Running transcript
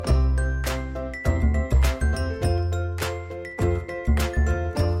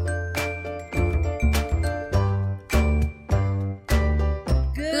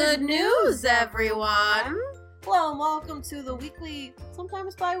everyone. Hello and welcome to the weekly,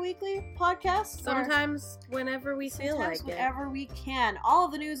 sometimes bi-weekly podcast. Sometimes whenever we feel like it. Whenever we can. All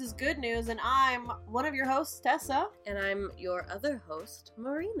of the news is good news, and I'm one of your hosts, Tessa. And I'm your other host,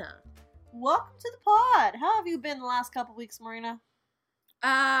 Marina. Welcome to the pod. How have you been the last couple weeks, Marina?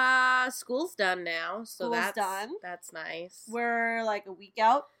 School's done now, so School's done. That's nice. We're like a week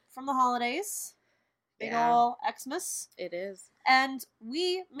out from the holidays. Big ol' Xmas. It is. And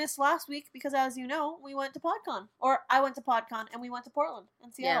we missed last week because, as you know, we went to PodCon. Or I went to PodCon and we went to Portland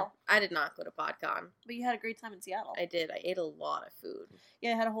and Seattle. Yeah, I did not go to PodCon. But you had a great time in Seattle. I did. I ate a lot of food.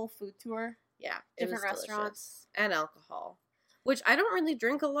 Yeah, I had a whole food tour. Yeah, different restaurants. Delicious. And alcohol. Which I don't really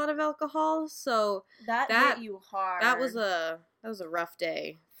drink a lot of alcohol, so that hit you hard. That was a rough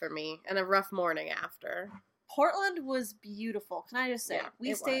day for me and a rough morning after. Portland was beautiful. Can I just say? Yeah,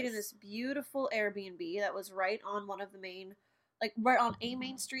 we stayed in this beautiful Airbnb that was right on one of the main, right on a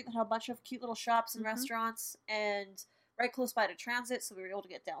main street that had a bunch of cute little shops and restaurants, and right close by to transit, so we were able to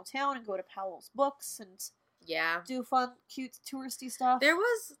get downtown and go to Powell's Books and do fun, cute, touristy stuff. There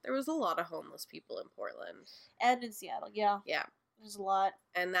was a lot of homeless people in Portland. And in Seattle, yeah. Yeah. There's a lot.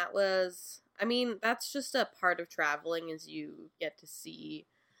 And that's just a part of traveling, is you get to see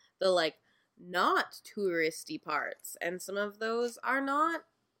the, not touristy parts, and some of those are not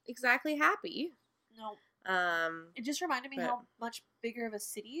exactly happy. No. It just reminded me how much bigger of a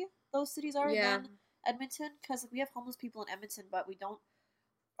city those cities are than Edmonton, because we have homeless people in Edmonton, but we don't,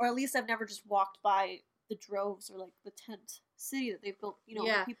 or at least I've never just walked by the droves or the tent city that they've built,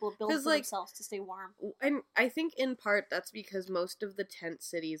 that people build for themselves to stay warm. And I think in part that's because most of the tent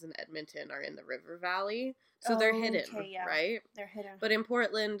cities in Edmonton are in the River Valley, so they're hidden, right? They're hidden. But in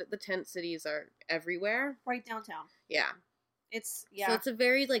Portland, the tent cities are everywhere. Right downtown. Yeah. So it's a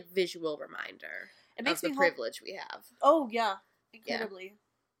very, visual reminder of the privilege we have. Oh, yeah. Incredibly.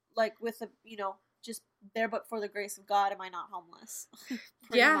 Yeah. With the, just there but for the grace of God am I not homeless.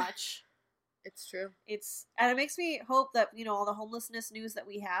 Pretty much. It's true. And it makes me hope that, all the homelessness news that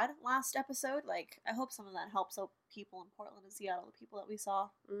we had last episode, I hope some of that helps out people in Portland and Seattle, the people that we saw.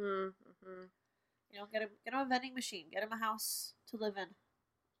 Mm-hmm. Get him a vending machine. Get him a house to live in.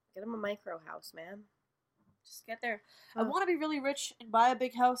 Get him a micro house, man. Just get there. I want to be really rich and buy a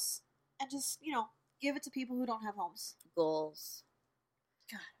big house and just, give it to people who don't have homes. Goals.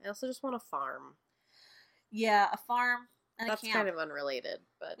 God. I also just want a farm. Yeah, a farm and That's a camp. Kind of unrelated,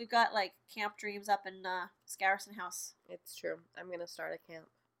 but... We've got, camp dreams up in Scarrison House. It's true. I'm going to start a camp.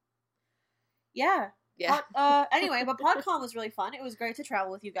 Yeah. Yeah. Anyway, but PodCon was really fun. It was great to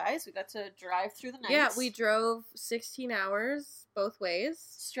travel with you guys. We got to drive through the night. Yeah, we drove 16 hours both ways.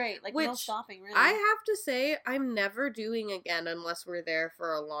 Straight, no stopping, really. I have to say, I'm never doing again unless we're there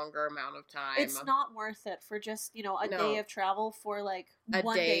for a longer amount of time. It's not worth it for just, a day of travel for, a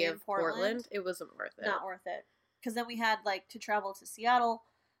 1 day in Portland. It wasn't worth it. Not worth it. Because then we had, to travel to Seattle,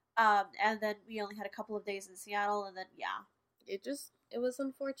 and then we only had a couple of days in Seattle, and then, It was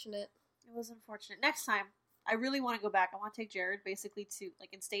unfortunate. It was unfortunate. Next time, I really want to go back. I want to take Jared, basically, to,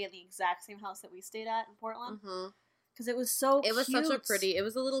 and stay in the exact same house that we stayed at in Portland. Because it was so cute. It was such a pretty, it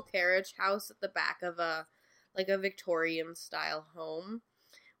was a little carriage house at the back of a Victorian-style home.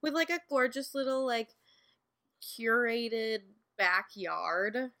 With, a gorgeous little, curated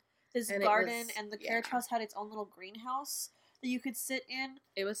backyard. This garden, and the carriage house had its own little greenhouse that you could sit in.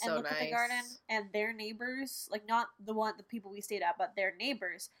 It was so and look nice. At the garden, and their neighbors, not the people we stayed at, but their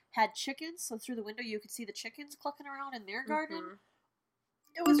neighbors had chickens. So through the window, you could see the chickens clucking around in their garden.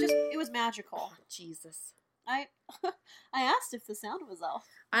 It was magical. Oh, Jesus! I asked if the sound was off,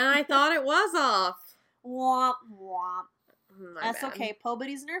 and I thought it was off. Womp womp. That's bad. Okay.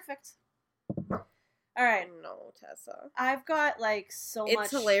 Nobody's perfect. All right. No, Tessa. I've got so much.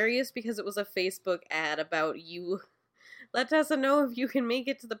 It's hilarious because it was a Facebook ad about you. Let Tessa know if you can make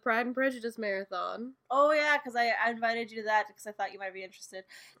it to the Pride and Prejudice marathon. Oh yeah, because I invited you to that because I thought you might be interested.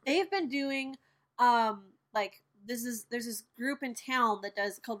 They've been doing there's this group in town that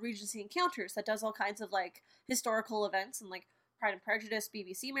does called Regency Encounters that does all kinds of historical events and Pride and Prejudice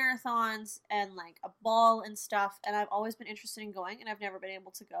BBC marathons and a ball and stuff. And I've always been interested in going, and I've never been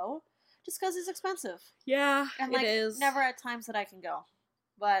able to go. Just because it's expensive. Yeah, and, it is. Never at times that I can go.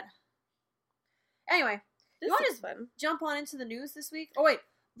 But, anyway. You want to jump on into the news this week? Oh, wait.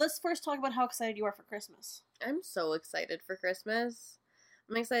 Let's first talk about how excited you are for Christmas. I'm so excited for Christmas.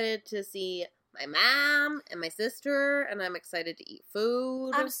 I'm excited to see my mom and my sister, and I'm excited to eat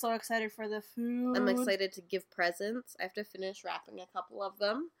food. I'm so excited for the food. I'm excited to give presents. I have to finish wrapping a couple of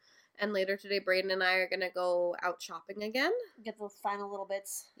them. And later today, Brayden and I are going to go out shopping again. Get those final little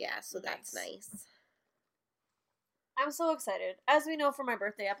bits. Yeah, so that's nice. I'm so excited. As we know from my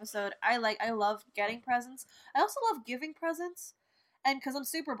birthday episode, I love getting presents. I also love giving presents. And because I'm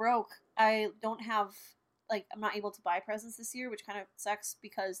super broke, I don't have, I'm not able to buy presents this year, which kind of sucks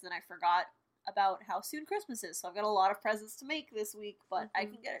because then I forgot about how soon Christmas is. So I've got a lot of presents to make this week, but I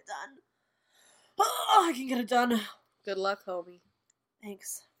can get it done. Oh, I can get it done. Good luck, homie.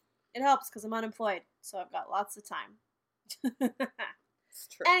 Thanks. It helps because I'm unemployed, so I've got lots of time. It's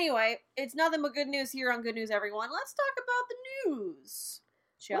true. Anyway, it's nothing but good news here on Good News, everyone. Let's talk about the news.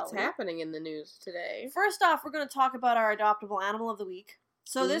 What's happening in the news today? First off, we're going to talk about our adoptable animal of the week.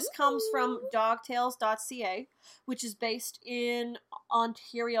 So this comes from dogtales.ca, which is based in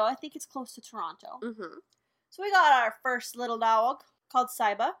Ontario. I think it's close to Toronto. Mm-hmm. So we got our first little dog called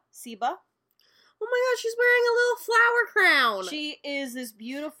Siba. Oh my god, she's wearing a little flower crown. She is this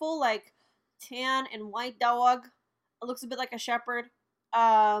beautiful, tan and white dog. It looks a bit like a shepherd.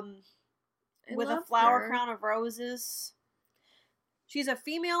 With a flower crown of roses. She's a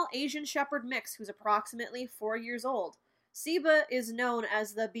female Asian shepherd mix who's approximately 4 years old. Siba is known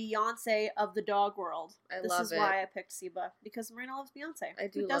as the Beyonce of the dog world. This is why I picked Siba, because Marina loves Beyonce. I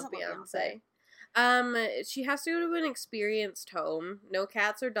do love Beyonce. She has to go to an experienced home. No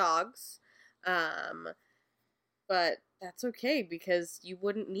cats or dogs. But that's okay because you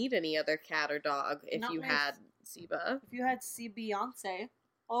wouldn't need any other cat or dog if you had Siba. If you had Beyonce,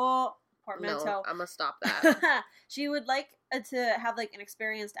 portmanteau. No, I'm gonna stop that. She would like to have an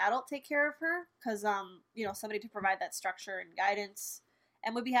experienced adult take care of her because somebody to provide that structure and guidance,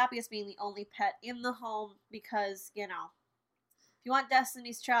 and would be happiest being the only pet in the home because if you want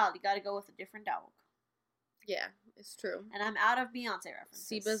Destiny's Child, you got to go with a different dog. Yeah, it's true. And I'm out of Beyonce references.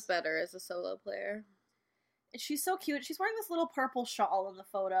 Siba's better as a solo player. She's so cute. She's wearing this little purple shawl in the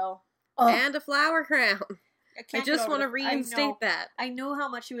photo. And a flower crown. I just want to reinstate that. I know how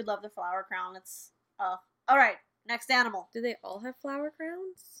much you would love the flower crown. It's, alright, next animal. Do they all have flower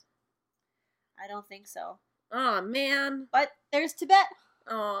crowns? I don't think so. Aw, man. But there's Tibet.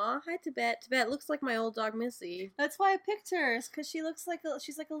 Aw, hi Tibet. Tibet looks like my old dog Missy. That's why I picked her, because she looks like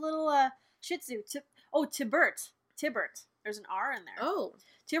she's like a little, Shih Tzu. Tibert. There's an R in there. Oh.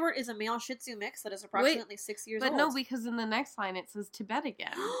 Tibert is a male Shih Tzu mix that is approximately 6 years old. But no, because in the next line it says Tibet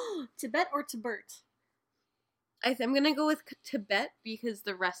again. Tibet or Tibert? I'm going to go with Tibet because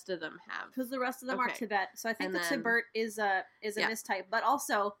the rest of them have. Because the rest of them are Tibet. So I think the Tibert is a mistype. But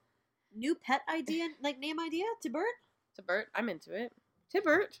also, new pet idea, name idea? Tibert? Tibert, I'm into it.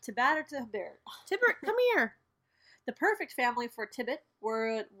 Tibert. Tibet or Tibert? Tibert, come here. The perfect family for Tibet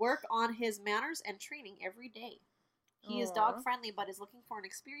would work on his manners and training every day. He is dog friendly, but is looking for an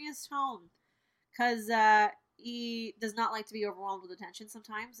experienced home because he does not like to be overwhelmed with attention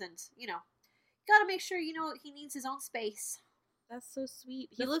sometimes, and gotta make sure he needs his own space. That's so sweet.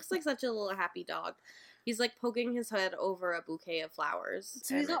 He looks like such a little happy dog. He's poking his head over a bouquet of flowers.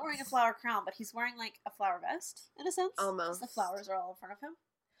 So he's not wearing a flower crown, but he's wearing a flower vest in a sense. Almost. The flowers are all in front of him.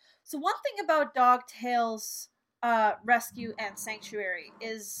 So one thing about Dogtails Rescue and Sanctuary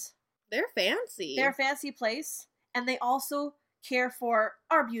is they're fancy. They're a fancy place. And they also care for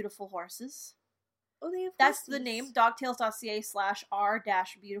our beautiful horses. Oh, they have That's horses. the name,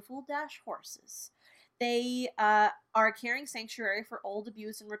 dogtails.ca/r-beautiful-horses. They are a caring sanctuary for old,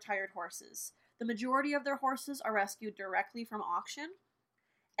 abused, and retired horses. The majority of their horses are rescued directly from auction.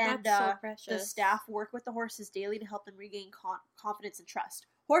 And That's so precious. The staff work with the horses daily to help them regain confidence and trust.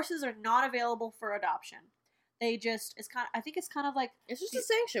 Horses are not available for adoption. They just, it's kind of like... It's just a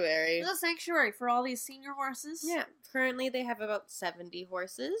sanctuary. It's a sanctuary for all these senior horses. Yeah. Currently, they have about 70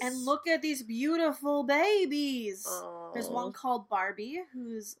 horses. And look at these beautiful babies. Aww. There's one called Barbie,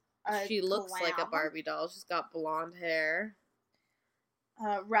 who's She looks like a Barbie doll. She's got blonde hair.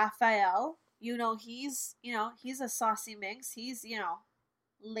 Raphael, he's a saucy minx. He's,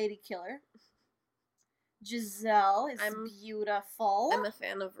 lady killer. Giselle is beautiful. I'm a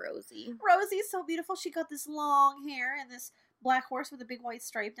fan of Rosie. Rosie's so beautiful. She got this long hair and this black horse with a big white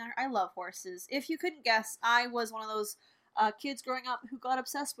stripe down her. I love horses. If you couldn't guess, I was one of those kids growing up who got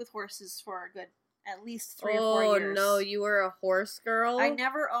obsessed with horses for a good at least 3 or 4 years. Oh no, you were a horse girl? I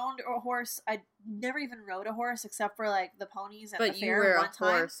never owned a horse. I never even rode a horse except for the ponies at the fair. But you were a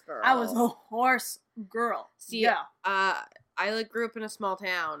horse girl. I was a horse girl. See, yeah. I grew up in a small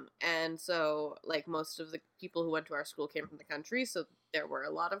town, and so most of the people who went to our school came from the country, so there were a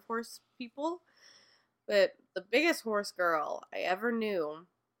lot of horse people. But the biggest horse girl I ever knew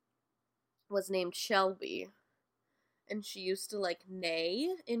was named Shelby, and she used to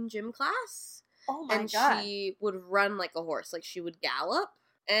neigh in gym class. Oh my God. And she would run like a horse, she would gallop.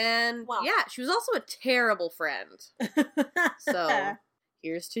 And yeah, she was also a terrible friend. So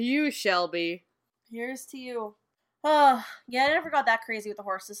here's to you, Shelby. Here's to you. Yeah, I never got that crazy with the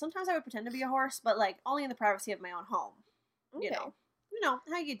horses. Sometimes I would pretend to be a horse, but, like, only in the privacy of my own home. Okay. You know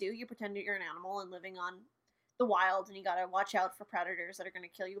how you do. You pretend that you're an animal and living on the wild, and you gotta watch out for predators that are gonna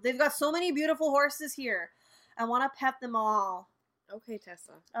kill you. They've got so many beautiful horses here. I want to pet them all. Okay,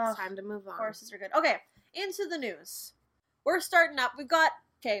 Tessa. It's time to move on. Horses are good. Okay, into the news. We're starting up. We've got...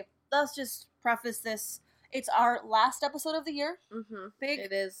 Okay, let's just preface this. It's our last episode of the year. Mm-hmm. Big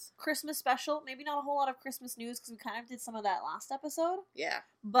it is. Christmas special. Maybe not a whole lot of Christmas news because we kind of did some of that last episode. Yeah.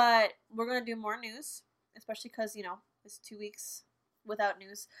 But we're going to do more news, especially because, it's 2 weeks without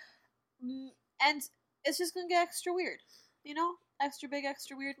news. And it's just going to get extra weird. Extra big,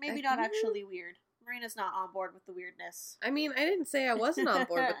 extra weird. Maybe not actually weird. Marina's not on board with the weirdness. I mean, I didn't say I wasn't on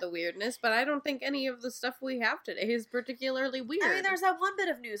board with the weirdness, but I don't think any of the stuff we have today is particularly weird. I mean, there's that one bit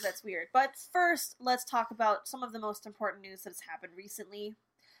of news that's weird. But first, let's talk about some of the most important news that's happened recently.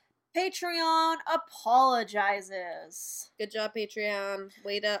 Patreon apologizes. Good job, Patreon.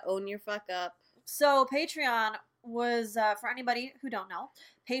 Way to own your fuck up. So, Patreon was, for anybody who don't know,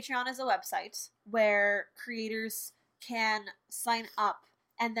 Patreon is a website where creators can sign up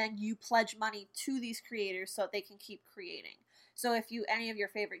and then you pledge money to these creators so that they can keep creating. So if any of your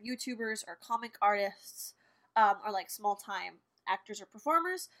favorite YouTubers or comic artists or like small-time actors or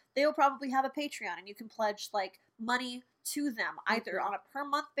performers, they will probably have a Patreon and you can pledge like money to them either on a per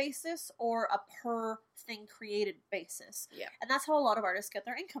month basis or a per thing created basis. Yeah. And that's how a lot of artists get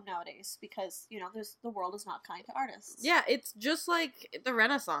their income nowadays because, the world is not kind to artists. Yeah, it's just like the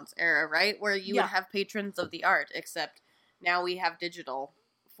Renaissance era, right? Where you would have patrons of the art, except now we have digital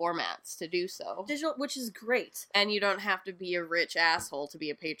formats to do so. Digital, which is great. And you don't have to be a rich asshole to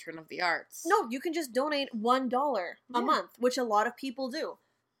be a patron of the arts. No, you can just donate $1 a month, which a lot of people do.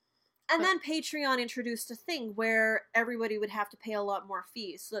 And then Patreon introduced a thing where everybody would have to pay a lot more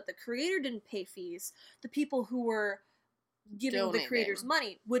fees so that the creator didn't pay fees. The people who were giving the creators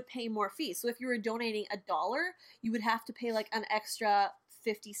money would pay more fees. So if you were donating $1, you would have to pay like an extra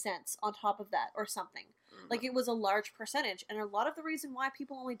 50 cents on top of that or something. Like, it was a large percentage. And a lot of the reason why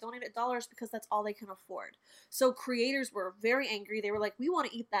people only donate $1 is because that's all they can afford. So creators were very angry. They were like, we want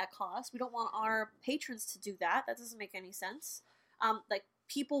to eat that cost. We don't want our patrons to do that. That doesn't make any sense. Like,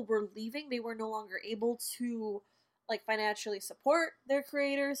 people were leaving. They were no longer able to, like, financially support their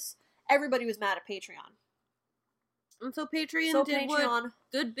creators. Everybody was mad at Patreon. And so Patreon did what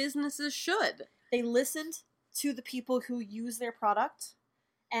good businesses should. They listened to the people who use their product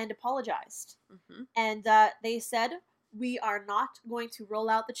and apologized. Mm-hmm. And they said, we are not going to roll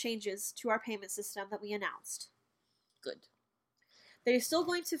out the changes to our payment system that we announced. Good. They're still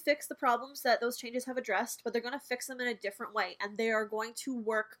going to fix the problems that those changes have addressed, but they're going to fix them in a different way. And they are going to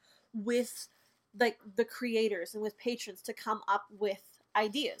work with the creators and with patrons to come up with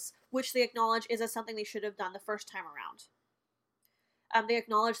ideas, which they acknowledge is something they should have done the first time around. They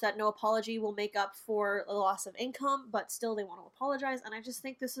acknowledge that no apology will make up for the loss of income, but still they want to apologize. And I just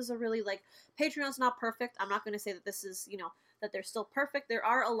think this is a really, Patreon's not perfect. I'm not going to say that this is, that they're still perfect. There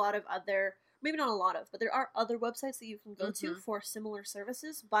are a lot of other, maybe not a lot of, but there are other websites that you can go to for similar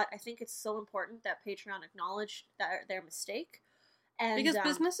services. But I think it's so important that Patreon acknowledge their mistake. And, because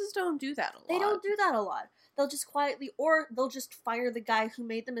businesses don't do that a lot. They don't do that a lot. They'll just quietly, or they'll just fire the guy who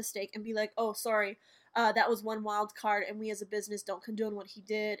made the mistake and be like, oh, sorry. That was one wild card, and we as a business don't condone what he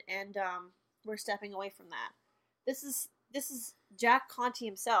did, and we're stepping away from that. This is Jack Conte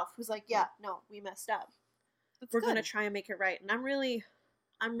himself, who's like, yeah, no, we messed up. We're gonna try and make it right, and I'm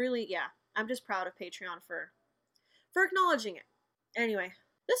just proud of Patreon for acknowledging it. Anyway,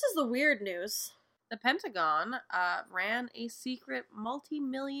 this is the weird news. The Pentagon ran a secret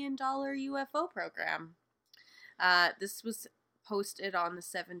multi-million-dollar UFO program. This was posted on the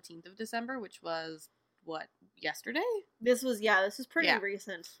 17th of December, which was yesterday? This was pretty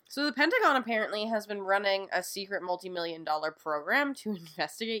recent. So the Pentagon apparently has been running a secret multi-million-dollar program to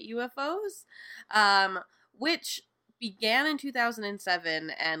investigate UFOs, which began in 2007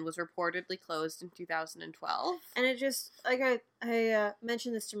 and was reportedly closed in 2012. And it just, like I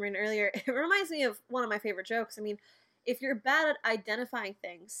mentioned this to Marina earlier, it reminds me of one of my favorite jokes. I mean, if you're bad at identifying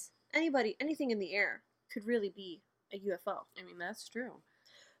things, anything in the air could really be a UFO. I mean, that's true.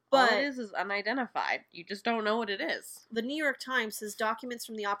 But all it is unidentified. You just don't know what it is. The New York Times says documents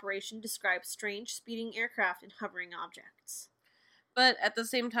from the operation describe strange speeding aircraft and hovering objects. But at the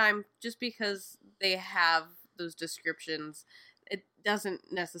same time, just because they have those descriptions, it doesn't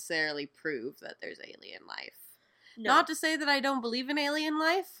necessarily prove that there's alien life. No. Not to say that I don't believe in alien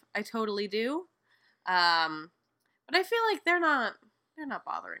life. I totally do. But I feel like they're not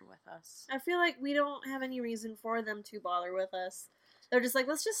bothering with us. I feel like we don't have any reason for them to bother with us. They're just like,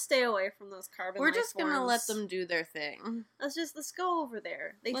 let's just stay away from those carbon. We're just gonna let them do their thing. Let's go over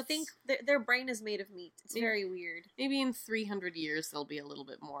there. They think their brain is made of meat. It's very weird. Maybe in 300 years they'll be a little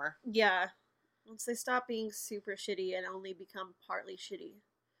bit more. Yeah. Once they stop being super shitty and only become partly shitty.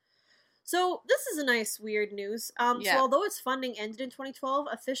 So, this is a nice, weird news. So, although its funding ended in 2012,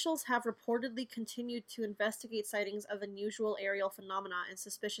 officials have reportedly continued to investigate sightings of unusual aerial phenomena and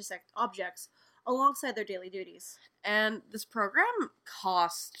suspicious objects alongside their daily duties. And this program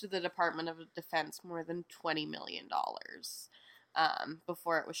cost the Department of Defense more than $20 million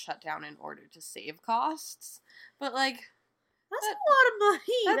before it was shut down in order to save costs. But, like... That's a lot of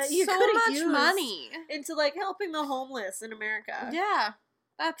money that's that you so could much use money into, like, helping the homeless in America. Yeah.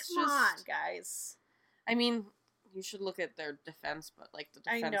 That's Come on, guys. I mean, you should look at their defense, but like the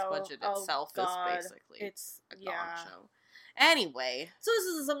defense budget itself is basically a gong show. Anyway. So this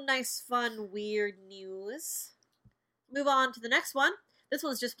is some nice, fun, weird news. Move on to the next one. This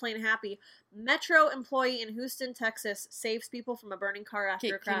one's just plain happy. Metro employee in Houston, Texas saves people from a burning car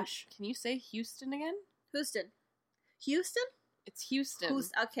after a crash. Can you say Houston again? Houston? It's Houston.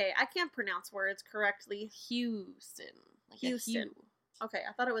 Okay, I can't pronounce words correctly. Houston. Like Houston. Okay,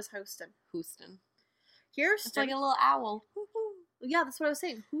 I thought it was Houston. Houston. It's like a little owl. Yeah, that's what I was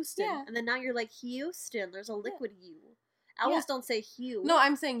saying. Houston. Yeah. And then now you're like Houston. There's a liquid U. Owls don't say Hugh. No,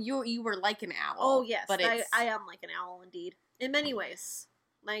 I'm saying you were like an owl. Oh, yes. But I am like an owl, indeed. In many ways.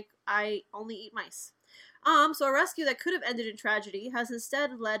 Like, I only eat mice. So a rescue that could have ended in tragedy has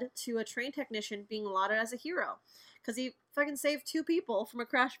instead led to a train technician being lauded as a hero. Because he fucking saved 2 people from a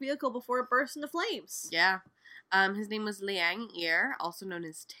crashed vehicle before it burst into flames. Yeah. His name was Liang Ear, also known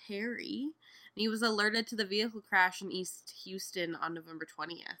as Terry. And he was alerted to the vehicle crash in East Houston on November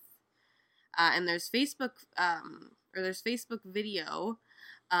 20th. And there's Facebook video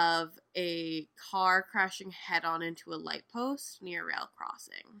of a car crashing head-on into a light post near a rail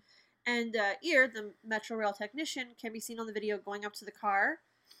crossing. And Ear, the Metro Rail technician, can be seen on the video going up to the car.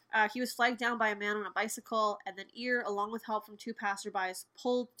 He was flagged down by a man on a bicycle, and then Ear, along with help from 2 passerbys,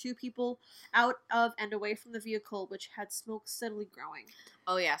 pulled 2 people out of and away from the vehicle, which had smoke steadily growing.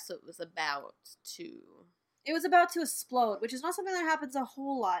 Oh yeah, so it was about to... It was about to explode, which is not something that happens a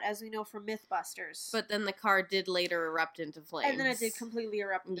whole lot, as we know from Mythbusters. But then the car did later erupt into flames. And then it did completely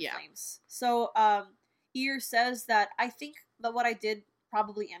erupt into flames. So, Ear says that I think that what I did,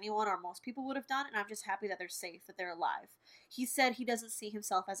 probably anyone or most people would have done, and I'm just happy that they're safe, that they're alive. He said he doesn't see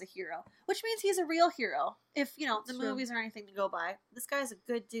himself as a hero, which means he's a real hero. If, the movies are anything to go by. This guy's a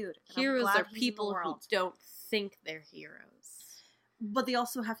good dude. Heroes are people who don't think they're heroes. But they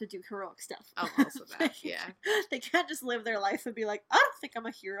also have to do heroic stuff. Oh, also that, yeah. They can't just live their life and be like, I don't think I'm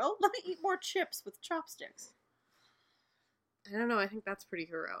a hero. Let me eat more chips with chopsticks. I don't know. I think that's pretty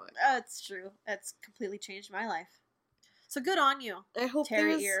heroic. It's true. That's completely changed my life. So good on you. I hope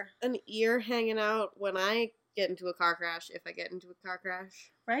Terry there's Ear. an ear hanging out when I get into a car crash, if I get into a car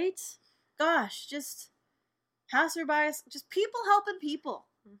crash. Right? Gosh, just passerbys, just people helping people.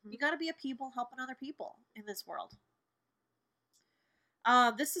 Mm-hmm. You gotta be a people helping other people in this world.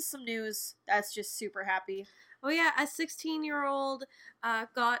 This is some news that's just super happy. Oh yeah, a 16-year-old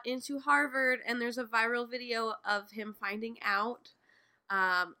got into Harvard, and there's a viral video of him finding out.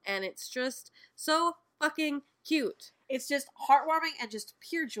 And it's just so fucking cute. It's just heartwarming and just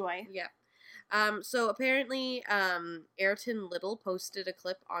pure joy. Yeah. So apparently, Ayrton Little posted a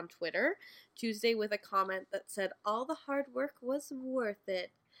clip on Twitter Tuesday with a comment that said, "All the hard work was worth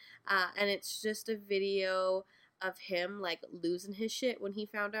it." And it's just a video of him, like, losing his shit when he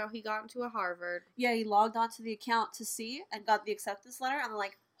found out he got into a Harvard. Yeah, he logged onto the account to see and got the acceptance letter, and,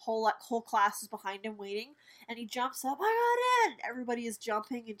 like, whole class is behind him waiting, and he jumps up, I got in! Everybody is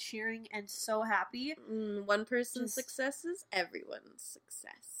jumping and cheering and so happy. One person's success is everyone's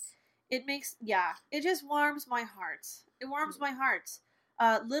success. It just warms my heart. It warms my heart.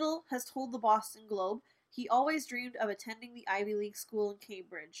 Little has told the Boston Globe he always dreamed of attending the Ivy League school in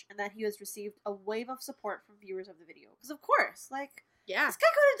Cambridge, and that he has received a wave of support from viewers of the video. Because of course, like, yeah, this guy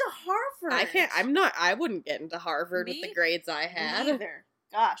got into Harvard. I wouldn't get into Harvard with the grades I had. Me either.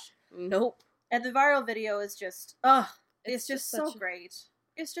 Gosh. Nope. And the viral video is just, it's just so great.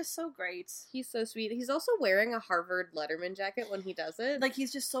 It's just so great. He's so sweet. He's also wearing a Harvard Letterman jacket when he does it. Like,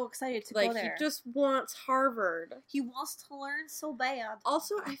 he's just so excited to go there. Like, he just wants Harvard. He wants to learn so bad.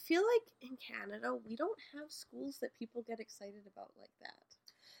 Also, I feel like in Canada, we don't have schools that people get excited about like that.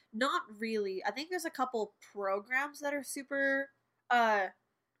 Not really. I think there's a couple programs that are super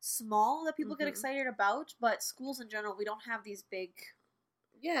small that people get excited about, but schools in general, we don't have these big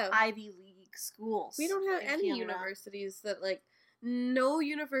Ivy League schools. We don't have any universities that, like, no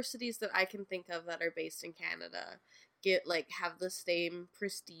universities that I can think of that are based in Canada get, like, have the same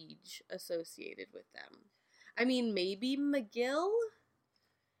prestige associated with them. I mean, maybe McGill?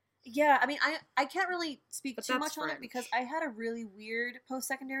 Yeah, I mean, I can't really speak But too that's much on it French. because I had a really weird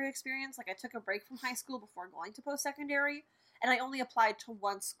post-secondary experience. Like, I took a break from high school before going to post-secondary, and I only applied to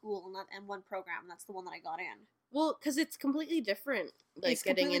one school and one program, and that's the one that I got in. Well, because it's completely different, like, It's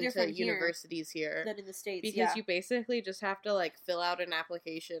getting completely into different universities here. Than in the States, because you basically just have to, like, fill out an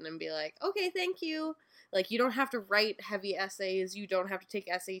application and be like, okay, thank you. Like, you don't have to write heavy essays, you don't have to take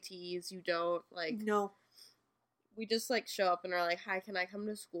SATs, you don't, like... No. We just, like, show up and are like, hi, can I come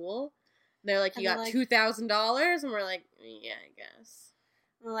to school? And they're like, you got like, $2,000? And we're like, yeah, I guess.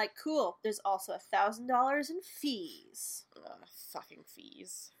 And we're like, cool, there's also $1,000 in fees. Fucking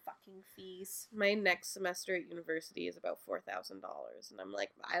fees. Fucking fees. My next semester at university is about $4,000. And I'm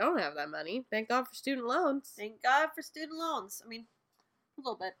like, I don't have that money. Thank God for student loans. Thank God for student loans. I mean, a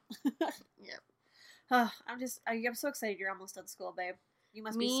little bit. Yeah. I'm so excited you're almost done school, babe. You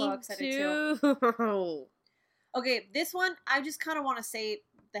must Me be so excited too. Okay, this one, I just kind of want to say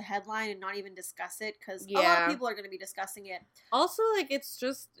the headline and not even discuss it, because a lot of people are going to be discussing it. Also, like, it's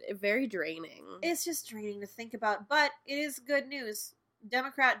just very draining. It's just draining to think about, but it is good news.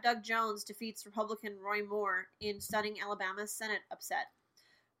 Democrat Doug Jones defeats Republican Roy Moore in stunning Alabama Senate upset.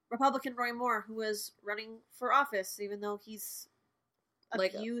 Republican Roy Moore, who was running for office, even though he's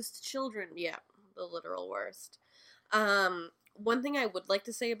abused children. Yeah, the literal worst. One thing I would like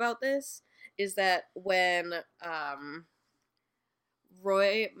to say about this is that when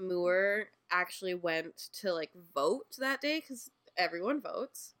Roy Moore actually went to, like, vote that day, because everyone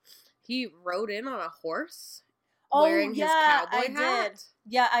votes, he rode in on a horse wearing his cowboy hat. Did.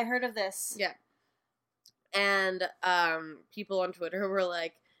 Yeah, I heard of this. Yeah. And people on Twitter were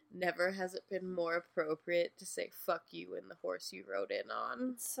like, never has it been more appropriate to say fuck you in the horse you rode in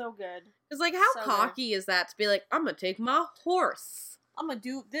on. It's so good. It's like, how cocky is that to be like, I'm gonna take my horse. I'm gonna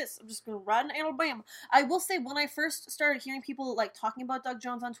do this. I'm just gonna ride in Alabama. I will say, when I first started hearing people, like, talking about Doug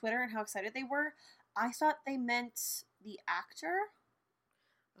Jones on Twitter and how excited they were, I thought they meant the actor.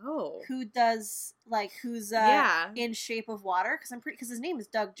 Oh. Who does, like, who's in Shape of Water, because his name is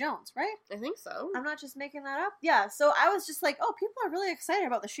Doug Jones, right? I think so. I'm not just making that up. Yeah, so I was just like, oh, people are really excited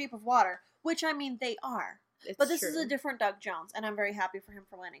about the Shape of Water, which, I mean, they are. But this is a different Doug Jones, and I'm very happy for him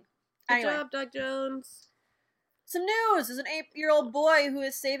for winning. Good job, Doug Jones. Some news. There's an 8-year-old boy who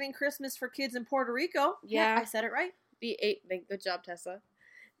is saving Christmas for kids in Puerto Rico. Yeah, I said it right. Good job, Tessa.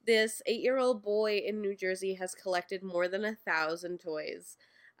 This 8-year-old boy in New Jersey has collected more than 1,000 toys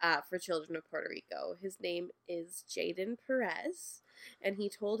for children of Puerto Rico. His name is Jaden Perez, and he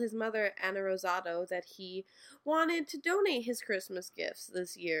told his mother, Ana Rosado, that he wanted to donate his Christmas gifts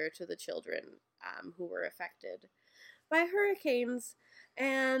this year to the children who were affected by hurricanes.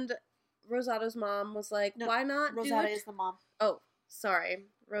 And Rosado's mom was like, why not Rosado is the mom. Oh, sorry.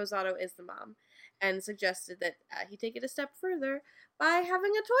 Rosado is the mom. And suggested that he take it a step further by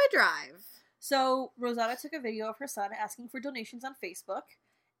having a toy drive. So Rosado took a video of her son asking for donations on Facebook.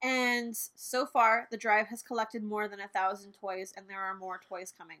 And so far, the drive has collected more than 1,000 toys, and there are more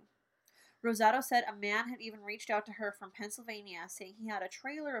toys coming. Rosado said a man had even reached out to her from Pennsylvania, saying he had a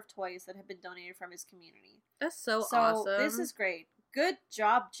trailer of toys that had been donated from his community. That's so awesome. So this is great. Good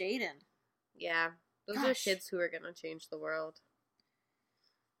job, Jaden. Yeah. Those are kids who are going to change the world.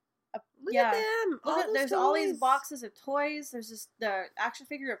 Look at them. There's all these boxes of toys. There's the action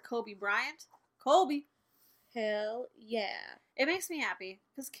figure of Kobe Bryant. Kobe. Hell yeah. It makes me happy.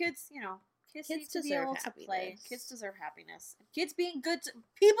 Because kids, kids need to be able to play. Kids deserve happiness. Kids being good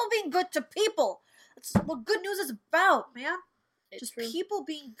to people. That's what good news is about, man. It's just true. People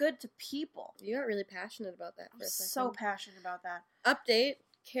being good to people. You got really passionate about that for a second. So passionate about that. Update.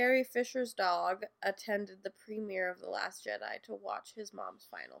 Carrie Fisher's dog attended the premiere of The Last Jedi to watch his mom's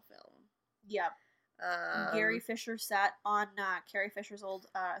final film. Yeah. Gary Fisher sat on Carrie Fisher's old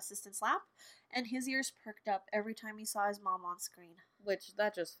assistant's lap, and his ears perked up every time he saw his mom on screen.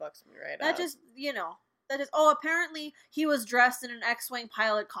 That just fucks me right up. Apparently he was dressed in an X-Wing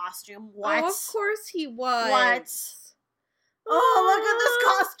pilot costume. What? Oh, of course he was. What? Oh, look at this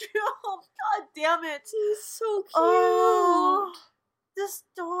costume. God damn it. He's so cute. Oh, this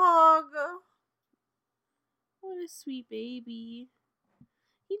dog. What a sweet baby.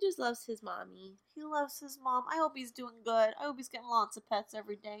 He just loves his mommy. He loves his mom. I hope he's doing good. I hope he's getting lots of pets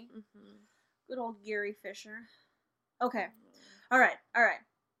every day. Mm-hmm. Good old Gary Fisher. Okay. All right.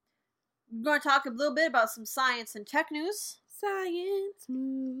 We're going to talk a little bit about some science and tech news. Science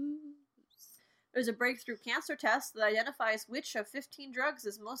news. There's a breakthrough cancer test that identifies which of 15 drugs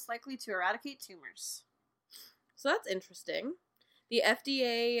is most likely to eradicate tumors. So that's interesting. The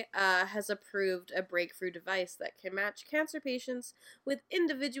FDA has approved a breakthrough device that can match cancer patients with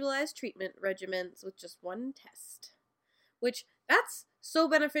individualized treatment regimens with just one test. Which, that's so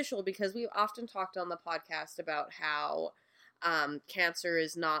beneficial because we've often talked on the podcast about how cancer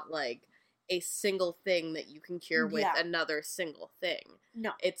is not like a single thing that you can cure with another single thing.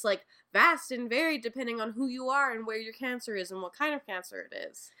 No. It's like vast and varied depending on who you are and where your cancer is and what kind of cancer it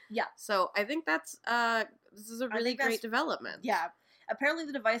is. Yeah. So I think this is a really great development. Yeah. Apparently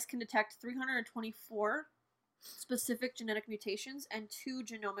the device can detect 324 specific genetic mutations and 2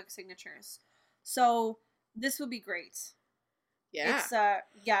 genomic signatures. So this would be great. Yeah.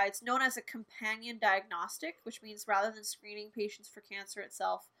 It's known as a companion diagnostic, which means rather than screening patients for cancer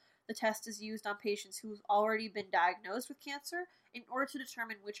itself, the test is used on patients who've already been diagnosed with cancer in order to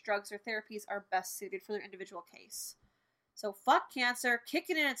determine which drugs or therapies are best suited for their individual case. So fuck cancer, kick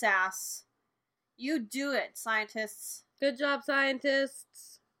it in its ass. You do it, scientists. Good job,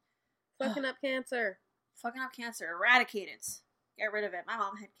 scientists. Fucking up cancer. Fucking up cancer. Eradicate it. Get rid of it. My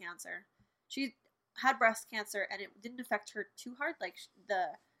mom had cancer. She had breast cancer and it didn't affect her too hard. Like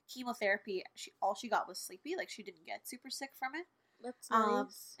the chemotherapy, all she got was sleepy. Like she didn't get super sick from it. That's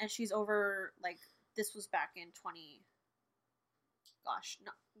nice. And she's over, like, this was back in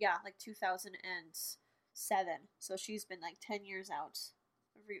 2007. So she's been, like, 10 years out,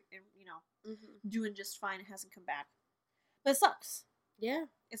 doing just fine. It hasn't come back. But it sucks. Yeah.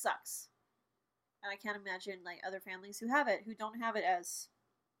 It sucks. And I can't imagine, like, other families who don't have it as,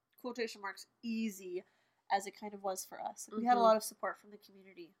 quotation marks, easy as it kind of was for us. Like, we had a lot of support from the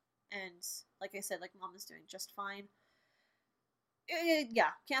community. And, like I said, like, Mom is doing just fine.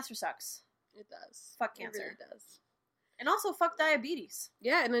 Cancer sucks. It does. Fuck cancer. It really does. And also fuck diabetes.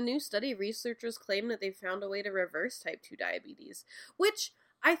 Yeah, in a new study, researchers claim that they found a way to reverse type 2 diabetes, which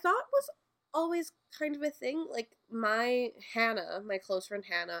I thought was always kind of a thing. Like, my close friend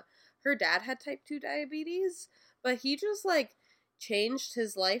Hannah, her dad had type 2 diabetes, but he just, like, changed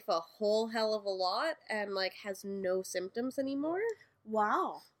his life a whole hell of a lot and, like, has no symptoms anymore.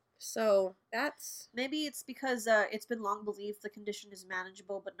 Wow. So, that's... Maybe it's because it's been long believed the condition is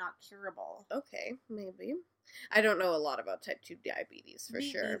manageable but not curable. Okay, maybe. I don't know a lot about type 2 diabetes, for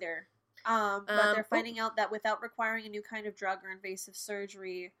sure. Me neither. But they're finding out that without requiring a new kind of drug or invasive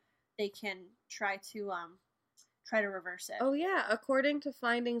surgery, they can try to reverse it. Oh, yeah. According to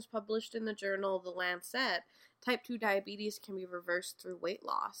findings published in the journal The Lancet, type 2 diabetes can be reversed through weight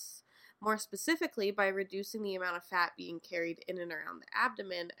loss. More specifically, by reducing the amount of fat being carried in and around the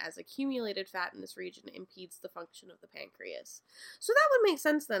abdomen, as accumulated fat in this region impedes the function of the pancreas. So that would make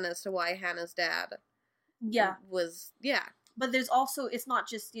sense then as to why Hannah's dad was. But there's also, it's not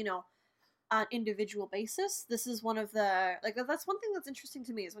just, on individual basis. This is one of the, like, that's one thing that's interesting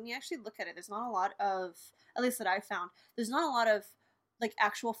to me is when you actually look at it, there's not a lot of, at least that I found, there's not a lot of, like,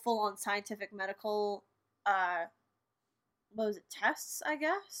 actual full-on scientific medical, tests, I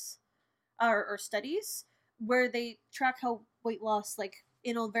guess? Or studies where they track how weight loss, like,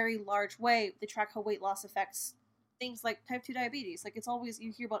 in a very large way, they track how weight loss affects things like type 2 diabetes. Like, it's always,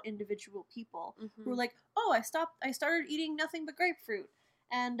 you hear about individual people who are like, oh, I started eating nothing but grapefruit,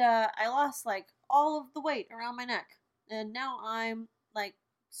 and I lost, like, all of the weight around my neck, and now I'm, like,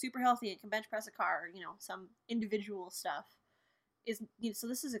 super healthy and can bench press a car, some individual stuff. So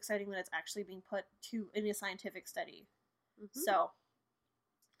this is exciting that it's actually being put in a scientific study. So,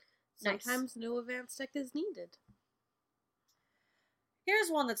 sometimes no advanced tech is needed.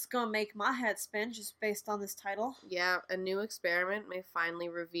 Here's one that's gonna make my head spin just based on this title. Yeah, a new experiment may finally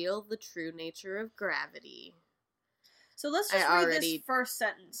reveal the true nature of gravity. So let's just read this first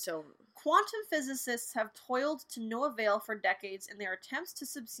sentence. Quantum physicists have toiled to no avail for decades in their attempts to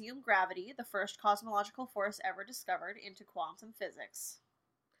subsume gravity, the first cosmological force ever discovered, into quantum physics.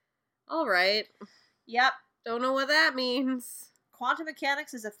 Alright. Yep. Don't know what that means. Quantum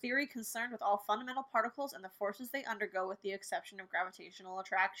mechanics is a theory concerned with all fundamental particles and the forces they undergo with the exception of gravitational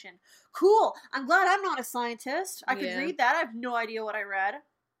attraction. Cool! I'm glad I'm not a scientist. I could read that. I have no idea what I read.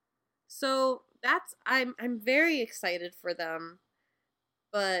 So, I'm very excited for them,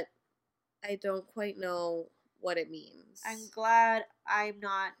 but I don't quite know what it means. I'm glad I'm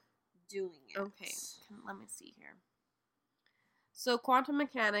not doing it. Okay, let me see here. So, quantum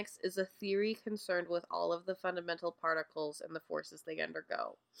mechanics is a theory concerned with all of the fundamental particles and the forces they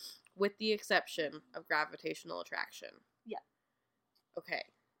undergo, with the exception of gravitational attraction. Yeah. Okay,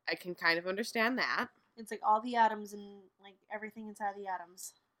 I can kind of understand that. It's like all the atoms and, like, everything inside the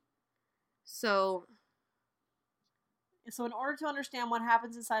atoms. So, So in order to understand what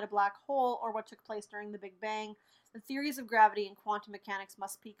happens inside a black hole or what took place during the Big Bang, the theories of gravity and quantum mechanics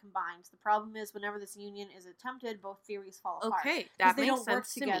must be combined. The problem is whenever this union is attempted, both theories fall apart. Okay, that they makes don't work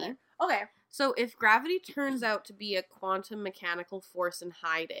sense to together. me. Okay. So if gravity turns out to be a quantum mechanical force in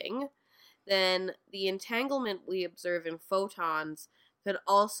hiding, then the entanglement we observe in photons could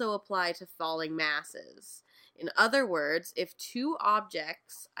also apply to falling masses. In other words, if two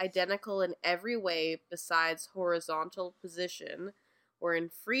objects, identical in every way besides horizontal position, were in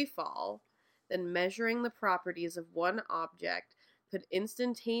free fall, then measuring the properties of one object could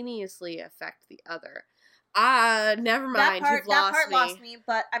instantaneously affect the other. Never mind, you've lost me,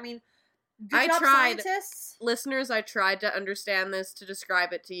 but I mean, good job, scientists. Listeners, I tried to understand this to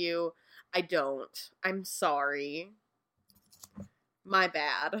describe it to you. I don't. I'm sorry. My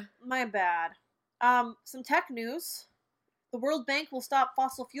bad. Some tech news. The World Bank will stop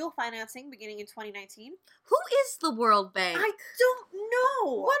fossil fuel financing beginning in 2019. Who is the World Bank? I don't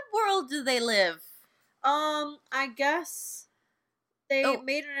know. What world do they live? I guess they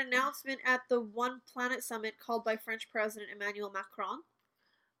made an announcement at the One Planet Summit called by French President Emmanuel Macron.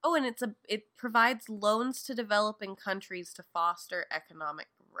 Oh, and it provides loans to developing countries to foster economic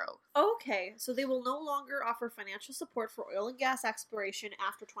growth. Okay, so they will no longer offer financial support for oil and gas exploration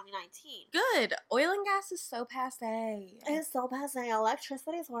after 2019. Good. Oil and gas is so passé. It's so passé.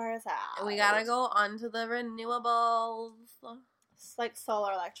 Electricity's where it's at. And we gotta go onto the renewables. It's like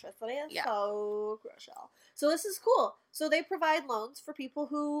solar electricity is so crucial. So this is cool. So they provide loans for people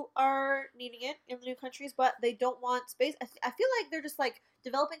who are needing it in the new countries, but they don't want space. I feel like they're just like,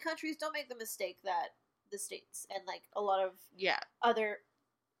 developing countries, don't make the mistake that the States and like a lot of other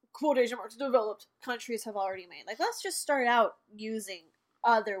quotation marks developed countries have already made. Like, let's just start out using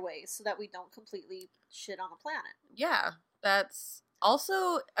other ways so that we don't completely shit on the planet. Yeah, that's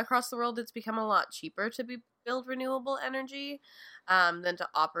also across the world. It's become a lot cheaper to build renewable energy than to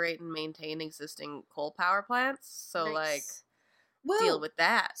operate and maintain existing coal power plants. So deal with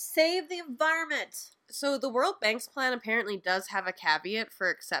that. Save the environment. So the World Bank's plan apparently does have a caveat for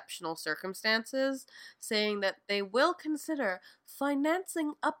exceptional circumstances, saying that they will consider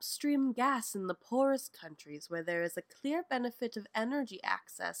financing upstream gas in the poorest countries where there is a clear benefit of energy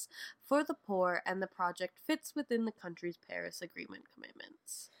access for the poor and the project fits within the country's Paris Agreement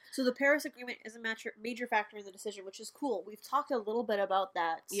commitments. So the Paris Agreement is a major factor in the decision, which is cool. We've talked a little bit about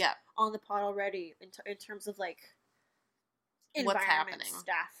that on the pod already in terms of like what's happening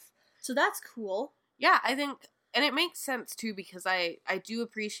stuff. So that's cool. Yeah, I think, and it makes sense too, because I do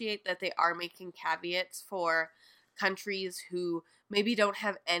appreciate that they are making caveats for countries who maybe don't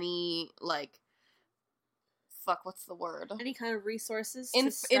have any, like, what's the word? Any kind of resources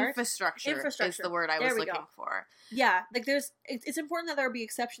Infrastructure is the word I was looking for. Yeah, like it's important that there be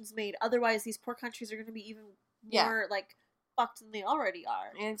exceptions made, otherwise these poor countries are going to be even more, like, fucked than they already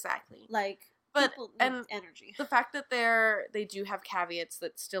are. Exactly. Like, but and energy. The fact that they do have caveats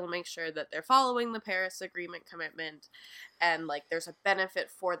that still make sure that they're following the Paris Agreement commitment and like there's a benefit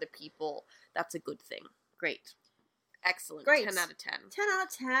for the people, that's a good thing. Great. Excellent. Great. 10 out of 10. 10 out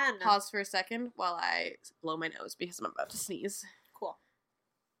of 10. Pause for a second while I blow my nose because I'm about to sneeze. Cool.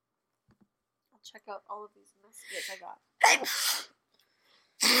 I'll check out all of these messages I got.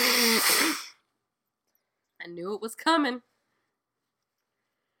 I knew it was coming.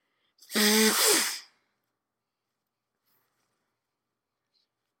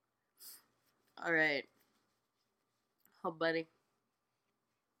 All right. Oh, buddy.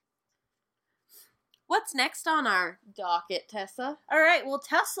 What's next on our docket, Tessa? All right. Well,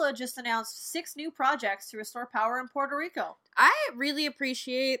 Tesla just announced 6 new projects to restore power in Puerto Rico. I really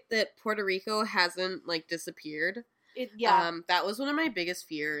appreciate that Puerto Rico hasn't like disappeared. That was one of my biggest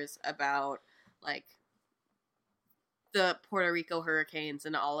fears about like the Puerto Rico hurricanes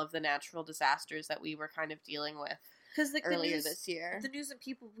and all of the natural disasters that we were kind of dealing with earlier this year. The news and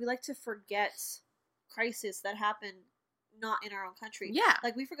people, we like to forget crises that happen not in our own country. Yeah.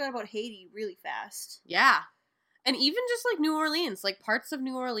 Like, we forgot about Haiti really fast. Yeah. And even just, like, New Orleans. Like, parts of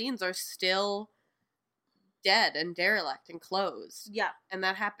New Orleans are still dead and derelict and closed. Yeah. And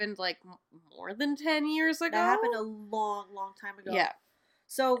that happened, like, more than 10 years ago? That happened a long, long time ago. Yeah.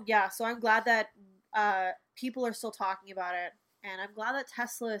 So I'm glad that people are still talking about it. And I'm glad that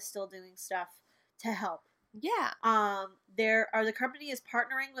Tesla is still doing stuff to help. Yeah. The company is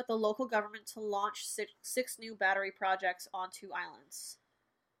partnering with the local government to launch six new battery projects on 2 islands.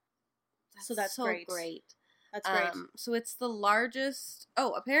 That's great. That's great. So it's the largest,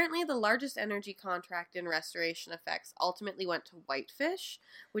 apparently the largest energy contract in restoration effects ultimately went to Whitefish,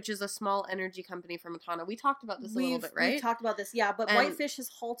 which is a small energy company from Montana. We talked about this a little bit, right? We talked about this, yeah, but Whitefish has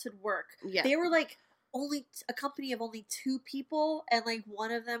halted work. Yeah. They were like a company of only 2 people, and like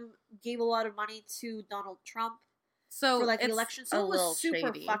one of them gave a lot of money to Donald Trump for like the election. So it was super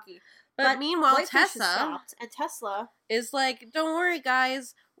shady. Fucky. But meanwhile, Tessa stopped, and Tesla is like, don't worry,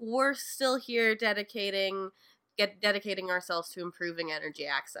 guys, we're still here dedicating ourselves to improving energy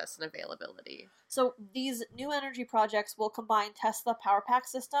access and availability. So these new energy projects will combine Tesla power pack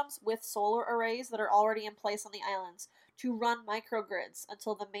systems with solar arrays that are already in place on the islands to run microgrids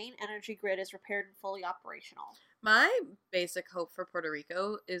until the main energy grid is repaired and fully operational. My basic hope for Puerto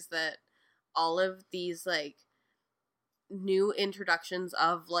Rico is that all of these, like, new introductions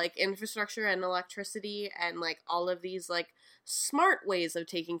of, like, infrastructure and electricity and, like, all of these, like, smart ways of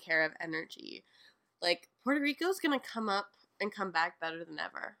taking care of energy, like, Puerto Rico's gonna come up and come back better than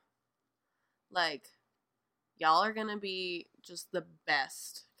ever. Like, y'all are gonna be just the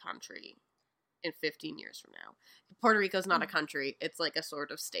best country in 15 years from now. Puerto Rico's not a country. It's like a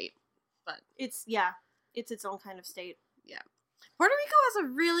sort of state. But it's its own kind of state. Yeah. Puerto Rico has a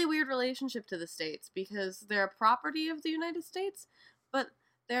really weird relationship to the States because they're a property of the United States, but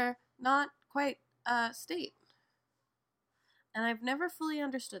they're not quite a state. And I've never fully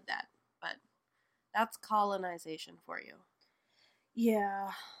understood that, but that's colonization for you.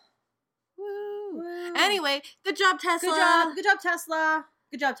 Yeah. Woo. Anyway, good job, Tesla. Good job, Tesla.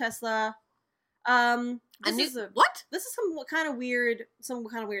 Good job, Tesla. This is some kind of weird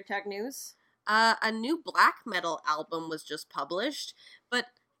tech news. A new black metal album was just published, but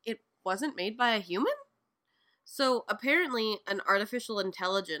it wasn't made by a human? So apparently an artificial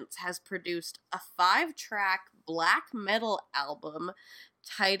intelligence has produced a 5-track black metal album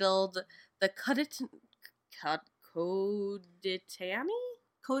titled The Koditani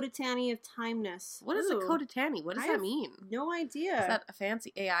of Timeness. What is a Koditani? What does that mean? No idea. Is that a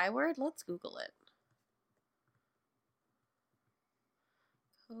fancy AI word? Let's Google it.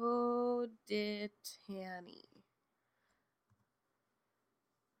 Koditani.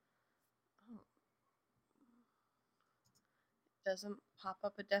 Oh. Doesn't pop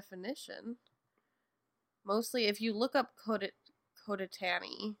up a definition. Mostly, if you look up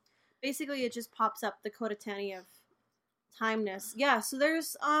Koditani. Basically, it just pops up the Koditani of Timeness. Yeah, so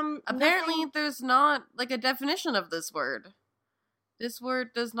there's, apparently there's not, like, a definition of this word. This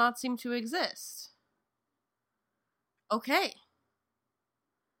word does not seem to exist. Okay.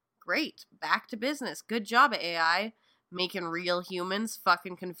 Great. Back to business. Good job, AI. Making real humans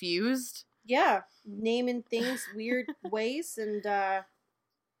fucking confused. Yeah. Naming things weird ways and,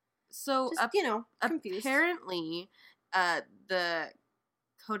 so, just, confused. Apparently, the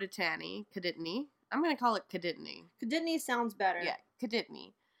Koditani, I'm going to call it Kaditni. Kaditni sounds better. Yeah,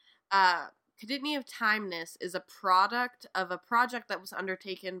 Kaditni. Kaditni of Timeness is a product of a project that was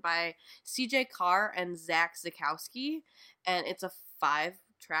undertaken by CJ Carr and Zach Zukowski, and it's a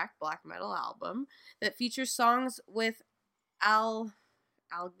 5-track black metal album that features songs with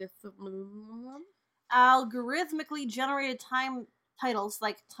algorithmically generated titles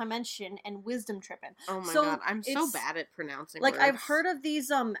like Dimension and Wisdom Trippin'. Oh my god, I'm so bad at pronouncing words. I've words. heard of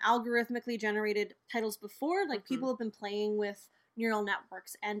these algorithmically generated titles before. Like, people have been playing with neural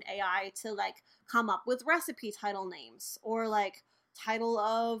networks and AI to, like, come up with recipe title names or, like, title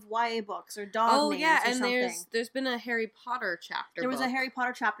of YA books or dog names or something. And there's been a Harry Potter chapter book. There was a Harry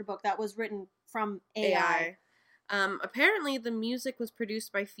Potter chapter book that was written from AI. Apparently, the music was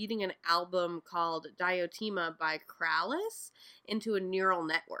produced by feeding an album called Diotima by Kralis into a neural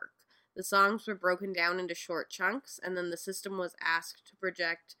network. The songs were broken down into short chunks, and then the system was asked to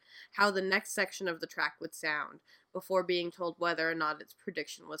project how the next section of the track would sound before being told whether or not its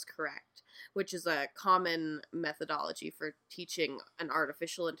prediction was correct, which is a common methodology for teaching an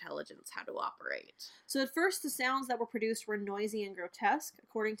artificial intelligence how to operate. So at first, the sounds that were produced were noisy and grotesque,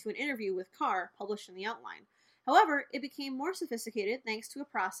 according to an interview with Carr published in the outline. However, it became more sophisticated thanks to a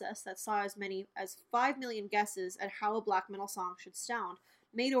process that saw as many as 5 million guesses at how a black metal song should sound,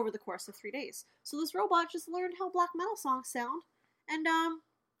 made over the course of 3 days. So this robot just learned how black metal songs sound, and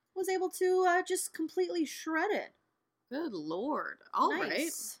was able to just completely shred it. Good lord. All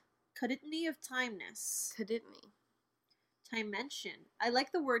nice. Right. Kaditni of Timeness. Kaditni. Dimension. I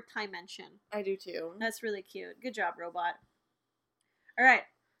like the word dimension. I do too. That's really cute. Good job, robot. All right.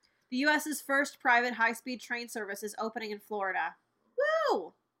 The U.S.'s first private high-speed train service is opening in Florida.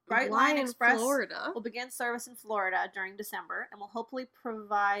 Woo! Brightline Express will begin service in Florida during December and will hopefully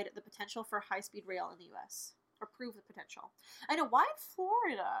provide the potential for high-speed rail in the U.S. Or prove the potential. I know. Why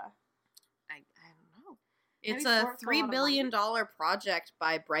Florida? I don't know. It's a $3 billion project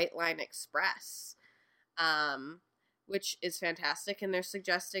by Brightline Express, which is fantastic, and they're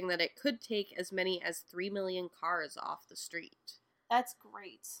suggesting that it could take as many as 3 million cars off the street. That's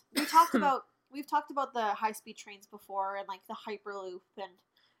great. We talked about we've talked about the high-speed trains before and, like, the Hyperloop and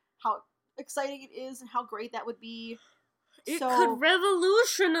how exciting it is and how great that would be. It could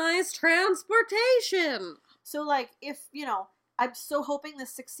revolutionize transportation! So, like, if, you know, I'm so hoping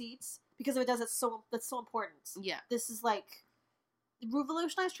this succeeds, because if it does, that's so important. Yeah. This is, like,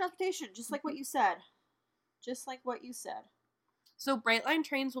 revolutionize transportation, just like what you said. Just like what you said. So Brightline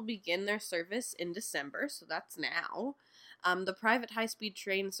trains will begin their service in December, so that's now. The private high-speed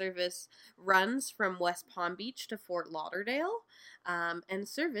train service runs from West Palm Beach to Fort Lauderdale, and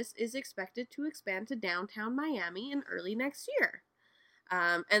service is expected to expand to downtown Miami in early next year.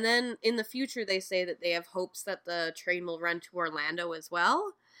 And then in the future, they say that they have hopes that the train will run to Orlando as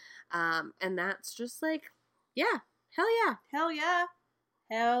well. And that's just like, yeah, hell yeah. Hell yeah.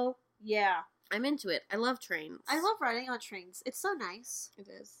 Hell yeah. I'm into it. I love trains. I love riding on trains. It's so nice. It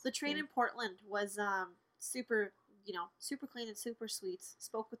is. The train in Portland was super, you know, super clean and super sweet.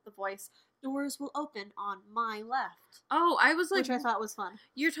 Spoke with the voice. Doors will open on my left. Oh, I was like... Which I thought was fun.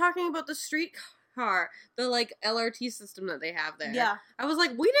 You're talking about the streetcar, the, like, LRT system that they have there. Yeah. I was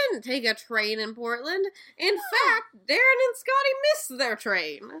like, we didn't take a train in Portland. In fact, Darren and Scotty missed their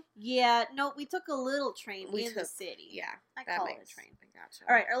train. Yeah, no, we took a little train the city. Yeah. I call it a train. I gotcha.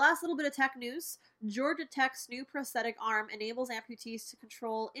 Alright, our last little bit of tech news. Georgia Tech's new prosthetic arm enables amputees to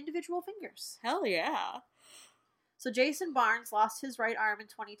control individual fingers. Hell yeah. So Jason Barnes lost his right arm in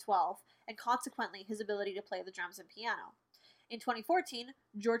 2012, and consequently his ability to play the drums and piano. In 2014,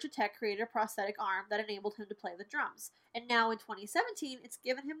 Georgia Tech created a prosthetic arm that enabled him to play the drums. And now in 2017, it's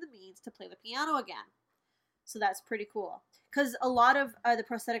given him the means to play the piano again. So that's pretty cool. Because a lot of the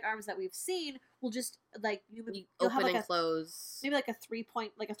prosthetic arms that we've seen will just, like, you'll open have, like, and close. Maybe like a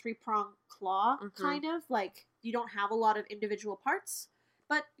three-prong claw, kind of. Like, you don't have a lot of individual parts.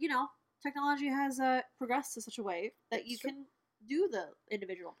 But, you know, technology has progressed to such a way that you can do the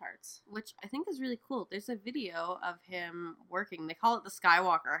individual parts. Which I think is really cool. There's a video of him working. They call it the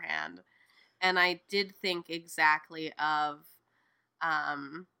Skywalker hand. And I did think exactly of,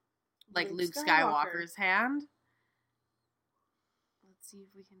 like, Luke Skywalker's hand. Let's see if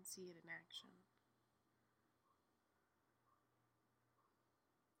we can see it in action.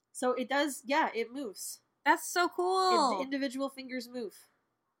 So it does, yeah, it moves. That's so cool. The individual fingers move.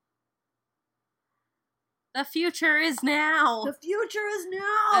 The future is now. The future is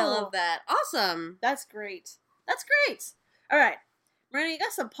now. I love that. Awesome. That's great. That's great. All right. Miranda, you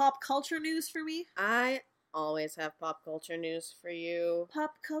got some pop culture news for me? I always have pop culture news for you.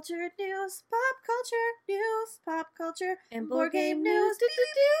 Pop culture news, pop culture news, pop culture, and board game news.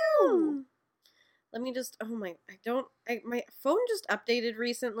 Let me just, my phone just updated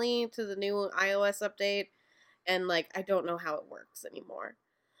recently to the new iOS update, and, like, I don't know how it works anymore.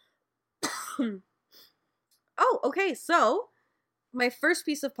 Oh, okay, so, my first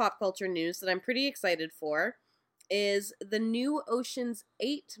piece of pop culture news that I'm pretty excited for is the new Ocean's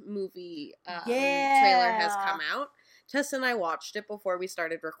 8 movie trailer has come out. Tessa and I watched it before we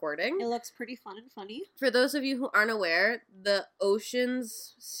started recording. It looks pretty fun and funny. For those of you who aren't aware, the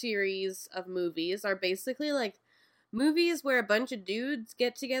Ocean's series of movies are basically, like, movies where a bunch of dudes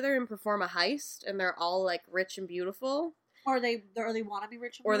get together and perform a heist, and they're all, like, rich and beautiful. Or they want to be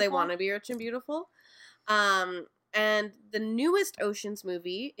rich and beautiful. Or they want to be rich and beautiful. And the newest Ocean's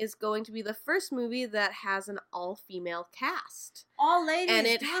movie is going to be the first movie that has an all-female cast. All ladies and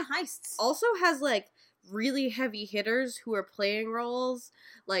it doing heists. Also has, like, really heavy hitters who are playing roles,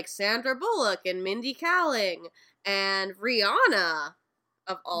 like Sandra Bullock and Mindy Kaling and Rihanna,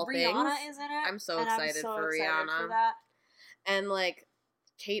 of all things. Rihanna is in it. I'm so excited for Rihanna. For that. And, like,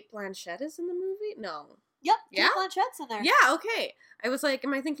 Cate Blanchett is in the movie? No. Yep, yeah? Cate Blanchett's in there. Yeah, okay. I was like,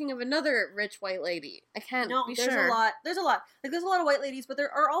 am I thinking of another rich white lady? I can't be sure. There's a lot. There's a lot. Like, there's a lot of white ladies, but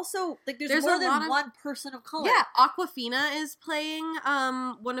there are also, like, there's more than one person of color. Yeah, Awkwafina is playing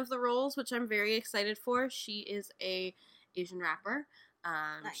one of the roles, which I'm very excited for. She is a Asian rapper.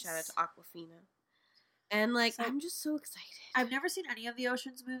 Nice. Shout out to Awkwafina. And, like, I'm just so excited. I've never seen any of the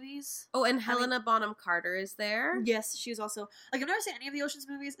Ocean's movies. Oh, and Helena Bonham Carter is there. Yes, she was also, like, I've never seen any of the Ocean's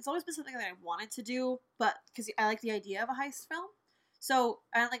movies. It's always been something that I wanted to do, but, because I like the idea of a heist film. So,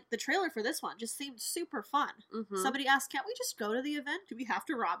 like, the trailer for this one just seemed super fun. Mm-hmm. Somebody asked, can't we just go to the event? Do we have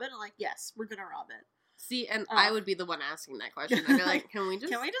to rob it? And I'm like, yes, we're gonna rob it. See, and I would be the one asking that question. I'd be like, can we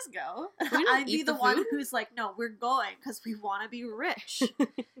just go? I'd be the one who's like, no, we're going because we want to be rich.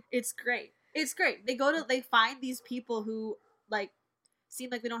 It's great. It's great. They find these people who, like, seem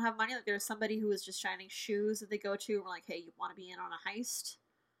like they don't have money. Like, there's somebody who is just shining shoes that they go to. And we're like, hey, you want to be in on a heist?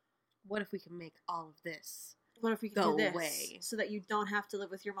 What if we can make all of this? What if we can do this so that you don't have to live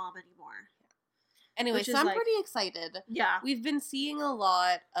with your mom anymore? Anyway, so I'm pretty excited. Yeah. We've been seeing a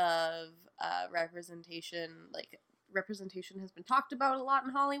lot of representation. Like, representation has been talked about a lot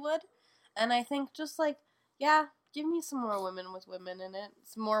in Hollywood. And I think just, like, yeah, give me some more women with women in it.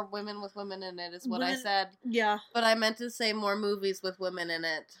 Some more women with women in it is what I said. Yeah. But I meant to say more movies with women in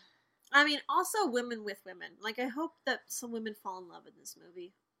it. I mean, also women with women. Like, I hope that some women fall in love in this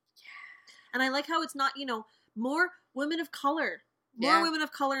movie. Yeah. And I like how it's not, more women of color. More women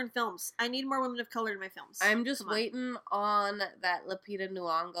of color in films. I need more women of color in my films. I'm just waiting on that Lupita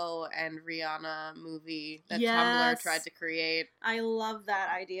Nyong'o and Rihanna movie that Tumblr tried to create. I love that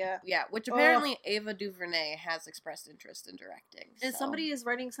idea. Yeah, which apparently Ava DuVernay has expressed interest in directing. And somebody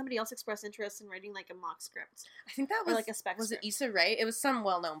else expressed interest in writing, like, a mock script. I think that was, like, a spec was script. it Issa Rae? It was some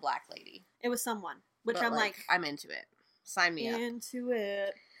well-known black lady. It was someone. Which I'm like... I'm into it. Sign me up. Into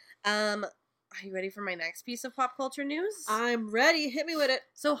it. Are you ready for my next piece of pop culture news? I'm ready. Hit me with it.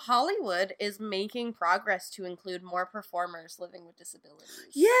 So Hollywood is making progress to include more performers living with disabilities.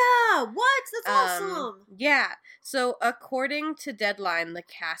 Yeah! What? That's awesome! Yeah. So according to Deadline, the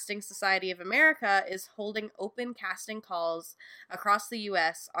Casting Society of America is holding open casting calls across the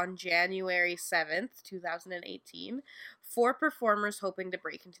U.S. on January 7th, 2018, for performers hoping to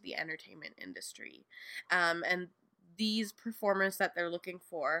break into the entertainment industry. And these performers that they're looking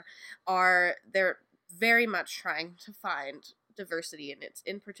for they're very much trying to find diversity, and it's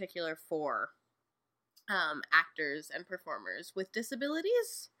in particular for actors and performers with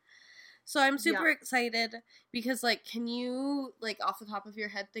disabilities. So I'm super excited because, like, can you, like, off the top of your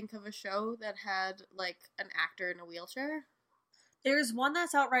head think of a show that had, like, an actor in a wheelchair? There's one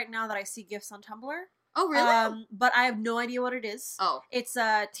that's out right now that I see GIFs on Tumblr. Oh, really? But I have no idea what it is. Oh. It's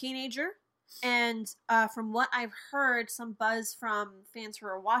a teenager. And from what I've heard, some buzz from fans who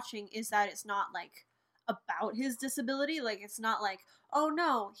are watching is that it's not, like, about his disability. Like, it's not like, oh,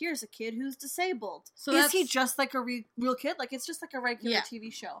 no, here's a kid who's disabled. So is he just, like, a real kid? Like, it's just, like, a regular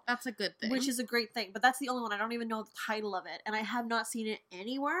TV show. That's a good thing. Which is a great thing. But that's the only one. I don't even know the title of it. And I have not seen it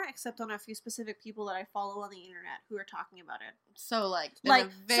anywhere except on a few specific people that I follow on the internet who are talking about it. So, like in a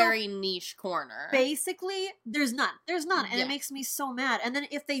very niche corner. Basically, there's none. There's none. And it makes me so mad. And then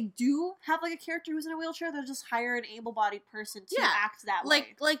if they do have, like, a character who's in a wheelchair, they'll just hire an able-bodied person to act that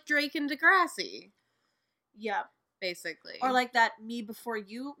way. Like Drake and Degrassi. Yeah. Basically. Or like that Me Before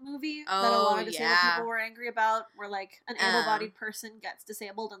You movie that a lot of disabled people were angry about, where, like, an able-bodied person gets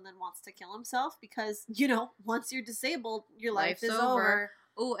disabled and then wants to kill himself because, once you're disabled, your life is over.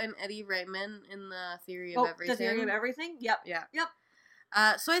 Oh, and Eddie Redmayne in The Theory of Everything. The Theory of Everything? Yep. Yeah. Yep.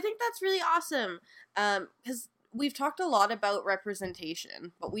 So I think that's really awesome. Because we've talked a lot about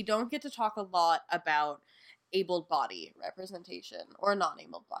representation, but we don't get to talk a lot about able body representation or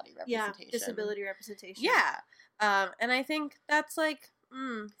non-able body representation. Yeah, disability representation. Yeah. And I think that's, like,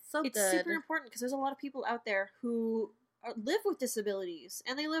 so it's good. It's super important because there's a lot of people out there who live with disabilities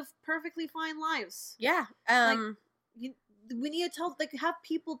and they live perfectly fine lives. Yeah. We need to have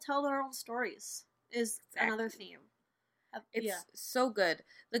people tell their own stories is another theme. It's so good.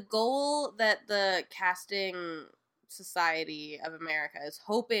 The goal that the Casting Society of America is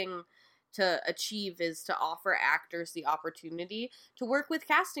hoping to achieve is to offer actors the opportunity to work with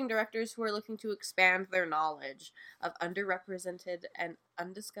casting directors who are looking to expand their knowledge of underrepresented and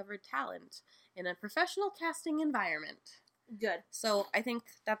undiscovered talent in a professional casting environment. Good. So I think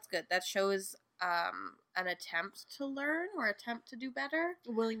that's good. That shows an attempt to learn or attempt to do better.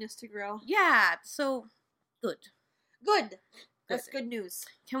 A willingness to grow. Yeah, so good. Good. That's good news.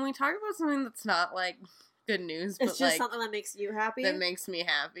 Can we talk about something that's not, like, good news, it's just, like, something that makes you happy? That makes me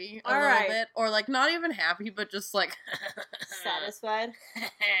happy a little bit. Or, like, not even happy, but just, like... satisfied?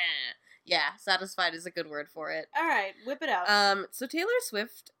 Yeah, satisfied is a good word for it. Alright, whip it out. So Taylor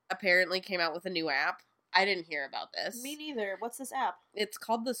Swift apparently came out with a new app. I didn't hear about this. Me neither. What's this app? It's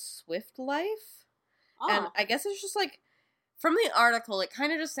called the Swift Life. Oh. And I guess it's just, like... From the article, it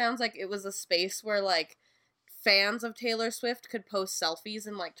kind of just sounds like it was a space where, like, fans of Taylor Swift could post selfies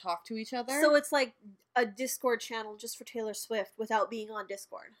and, like, talk to each other. So it's like a Discord channel just for Taylor Swift without being on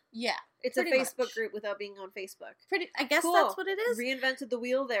Discord. Yeah. It's a Facebook group without being on Facebook. I guess that's what it is. Reinvented the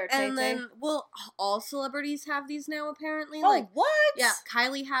wheel there, Tay-Tay. And then, all celebrities have these now, apparently. Oh, like, what? Yeah,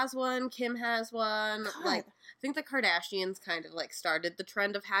 Kylie has one, Kim has one. God. Like, I think the Kardashians kind of, like, started the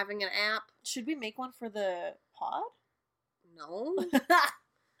trend of having an app. Should we make one for the pod? No.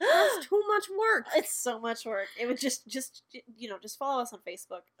 That's too much work. It's so much work. It would just follow us on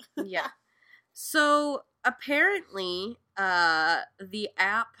Facebook. Yeah. So, apparently, the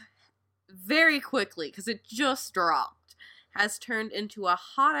app, very quickly, because it just dropped, has turned into a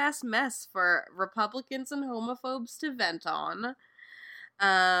hot-ass mess for Republicans and homophobes to vent on.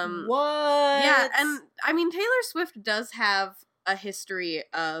 What? Yeah, and I mean, Taylor Swift does have a history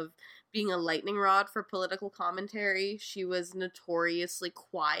of being a lightning rod for political commentary. She was notoriously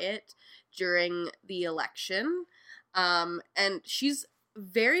quiet during the election. And she's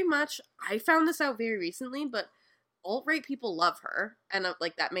very much, I found this out very recently, but alt-right people love her, and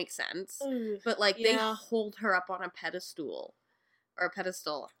like that makes sense. But like they hold her up on a pedestal,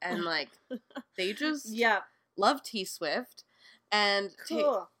 and like they just love T Swift. And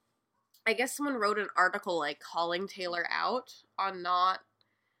cool. I guess someone wrote an article like calling Taylor out on not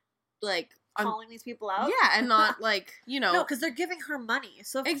like calling these people out. Yeah, and not like, you know, no, because they're giving her money,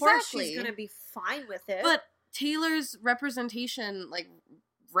 so of course she's gonna be fine with it. But Taylor's representation, like,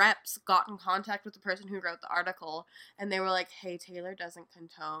 reps got in contact with the person who wrote the article, and they were like, hey, Taylor doesn't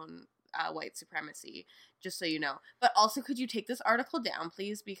condone white supremacy, just so you know. But also, could you take this article down,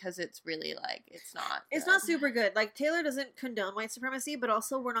 please? Because it's really, like, it's not super good. Like, Taylor doesn't condone white supremacy, but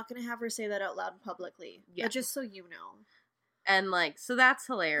also we're not going to have her say that out loud publicly. Yeah. But just so you know. And, like, so that's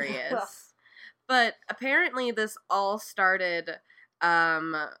hilarious. But apparently this all started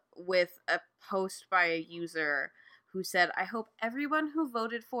with a post by a user who said, I hope everyone who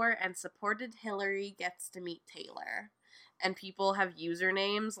voted for and supported Hillary gets to meet Taylor. And people have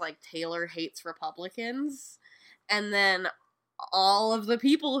usernames like Taylor Hates Republicans. And then all of the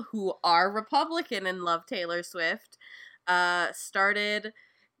people who are Republican and love Taylor Swift started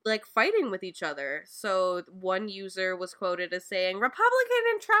like fighting with each other. So one user was quoted as saying, Republican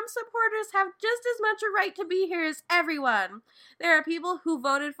and Trump supporters have just as much a right to be here as everyone. There are people who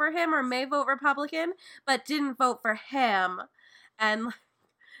voted for him or may vote Republican, but didn't vote for him. And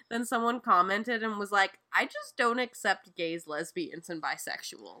then someone commented and was like, I just don't accept gays, lesbians, and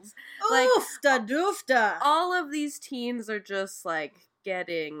bisexuals. Oofda doofda. All of these teens are just like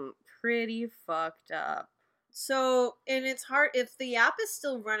getting pretty fucked up. So, and it's hard, if the app is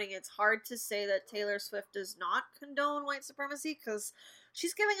still running, it's hard to say that Taylor Swift does not condone white supremacy, because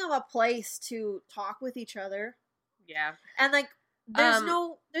she's giving them a place to talk with each other. Yeah. And, like, there's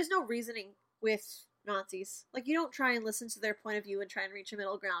no reasoning with Nazis. Like, you don't try and listen to their point of view and try and reach a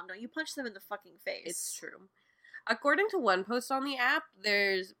middle ground. No, you punch them in the fucking face. It's true. According to one post on the app,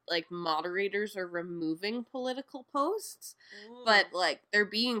 there's, like, moderators are removing political posts, but, like, they're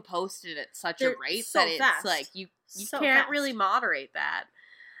being posted at such a rate that it's, fast. Like, you can't really moderate that.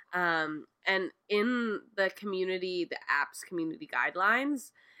 And in the community, the app's community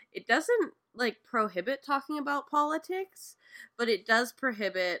guidelines, it doesn't, like, prohibit talking about politics, but it does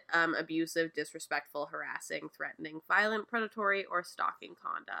prohibit abusive, disrespectful, harassing, threatening, violent, predatory, or stalking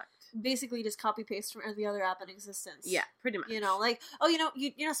conduct. Basically just copy-paste from every other app in existence. Yeah, pretty much. You know, like, oh, you know,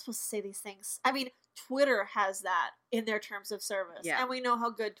 you're not supposed to say these things. I mean, Twitter has that in their terms of service. Yeah. And we know how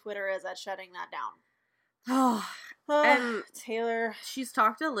good Twitter is at shutting that down. And Taylor. She's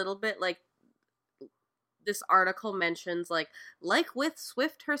talked a little bit, like, this article mentions, like with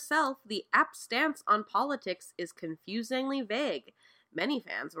Swift herself, the app's stance on politics is confusingly vague. Many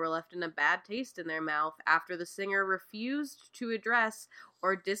fans were left in a bad taste in their mouth after the singer refused to address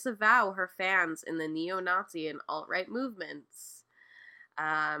or disavow her fans in the neo-Nazi and alt-right movements.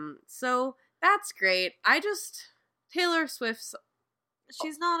 So that's great. Taylor Swift's...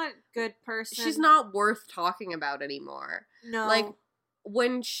 She's not a good person. She's not worth talking about anymore. No. Like,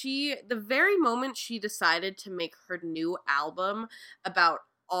 when the very moment she decided to make her new album about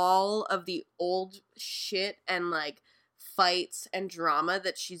all of the old shit and, like, fights and drama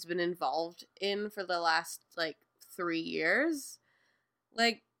that she's been involved in for the last, like, 3 years,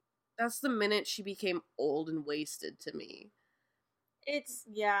 like, that's the minute she became old and wasted to me. She's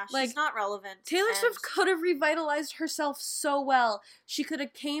not relevant. Taylor Swift could have revitalized herself so well. She could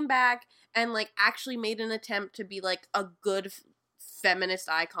have came back and, like, actually made an attempt to be, like, a good feminist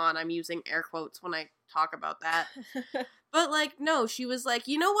icon. I'm using air quotes when I talk about that. But, like, no, she was like,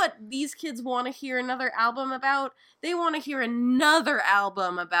 you know what these kids want to hear another album about? They want to hear another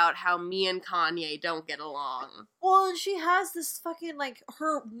album about how me and Kanye don't get along. Well, and she has this fucking, like,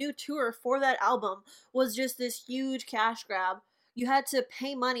 her new tour for that album was just this huge cash grab. You had to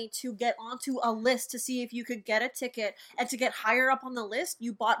pay money to get onto a list to see if you could get a ticket, and to get higher up on the list,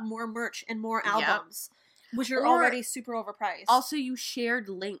 you bought more merch and more albums. Yep. Which are already super overpriced. Also, you shared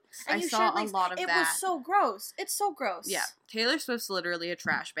links. I saw a lot of that. It was so gross. It's so gross. Yeah. Taylor Swift's literally a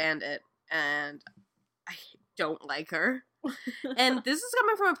trash bandit, and I don't like her. And this is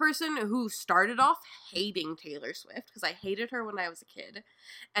coming from a person who started off hating Taylor Swift, because I hated her when I was a kid.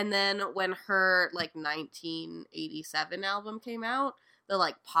 And then when her, like, 1987 album came out, the,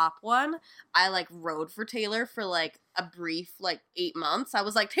 like, pop one, I, like, rode for Taylor for, like, a brief, like, 8 months. I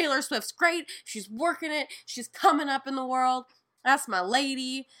was like, Taylor Swift's great. She's working it. She's coming up in the world. That's my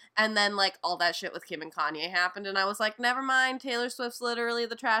lady. And then, like, all that shit with Kim and Kanye happened, and I was like, never mind, Taylor Swift's literally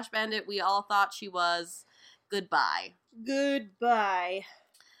the trash bandit we all thought she was. Goodbye. Goodbye.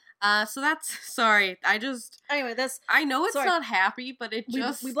 So that's, sorry, Anyway, I know it's not happy, but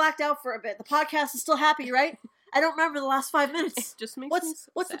we blacked out for a bit. The podcast is still happy, right? I don't remember the last 5 minutes. It just makes me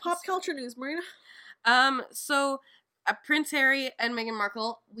so What's the pop culture news, Marina? So Prince Harry and Meghan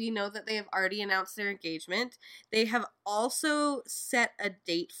Markle, we know that they have already announced their engagement. They have also set a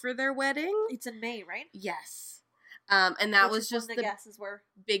date for their wedding. It's in May, right? Yes. And that was just the guesses were.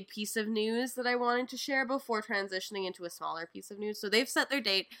 Big piece of news that I wanted to share before transitioning into a smaller piece of news. So they've set their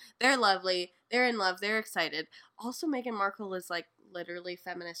date. They're lovely. They're in love. They're excited. Also, Meghan Markle is, like, literally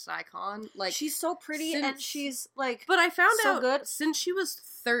feminist icon. Like, she's so pretty and she's, like, but I found so out good. Since she was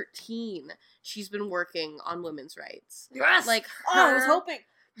 13, she's been working on women's rights. Yes! Like, I was hoping.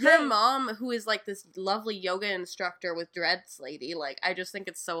 Her mom, who is, like, this lovely yoga instructor with dreads lady, like, I just think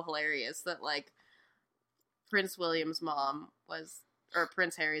it's so hilarious that, like, Prince William's mom was, or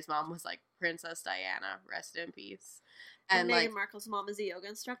Prince Harry's mom was, like, Princess Diana, rest in peace. And Meghan Markle's mom is a yoga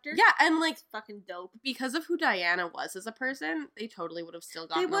instructor? Yeah, and, like, it's fucking dope. Because of who Diana was as a person, they totally would have still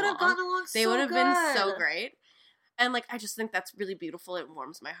gotten along. They would have gotten along so good. They would have been so great. And, like, I just think that's really beautiful. It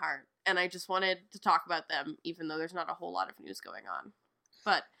warms my heart. And I just wanted to talk about them, even though there's not a whole lot of news going on.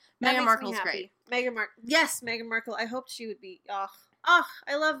 But Meghan Markle's great. Yes, Meghan Markle. I hoped she would be.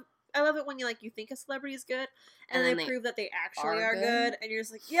 I love it when you think a celebrity is good, and they prove that they actually are good, and you're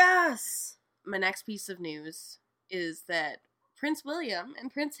just like, yes! My next piece of news is that Prince William and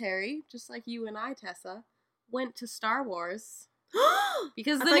Prince Harry, just like you and I, Tessa, went to Star Wars.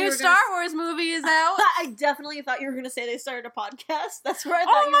 Because the new Star Wars movie is out. I definitely thought you were going to say they started a podcast. That's where I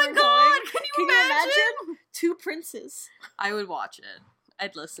thought you were going. Oh my god! Can you imagine? Two princes. I would watch it.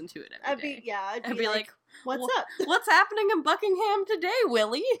 I'd listen to it every day. I'd be like, what's up? What's happening in Buckingham today,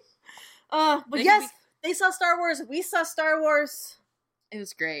 Willie? But yes, they saw Star Wars. We saw Star Wars. It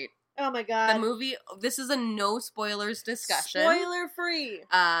was great. Oh my god. The movie, this is a no spoilers discussion. Spoiler free.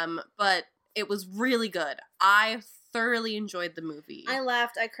 But it was really good. I thoroughly enjoyed the movie. I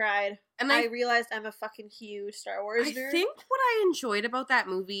laughed, I cried, and I realized I'm a fucking huge Star Wars nerd. I think what I enjoyed about that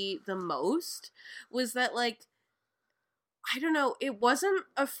movie the most was that, like, I don't know, it wasn't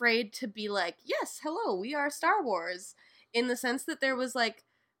afraid to be like, yes, hello, we are Star Wars, in the sense that there was, like,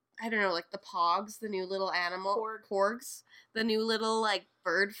 I don't know, like the Pogs, the new little animal, Porgs, the new little, like,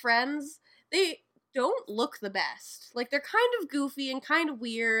 bird friends, they don't look the best. Like, they're kind of goofy and kind of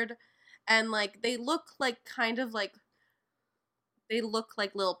weird, and, like, they look like kind of, like, they look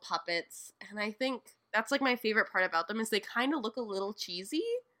like little puppets, and I think that's, like, my favorite part about them, is they kind of look a little cheesy.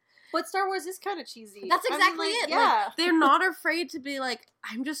 But Star Wars is kind of cheesy. That's exactly it. Yeah. Like, they're not afraid to be like,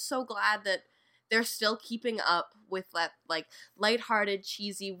 I'm just so glad that they're still keeping up with that, like, lighthearted,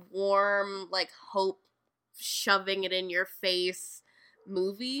 cheesy, warm, like, hope, shoving it in your face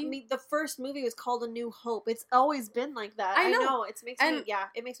movie. I mean, the first movie was called A New Hope. It's always been like that. I know. It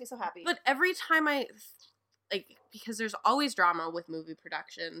makes me so happy. But every time because there's always drama with movie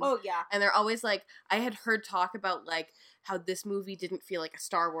productions. Oh, yeah. And they're always, like, I had heard talk about, like, how this movie didn't feel like a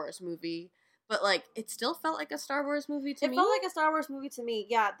Star Wars movie. But, like, it still felt like a Star Wars movie to me. It felt like a Star Wars movie to me,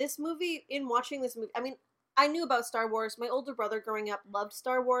 yeah. This movie, in watching this movie, I mean, I knew about Star Wars. My older brother growing up loved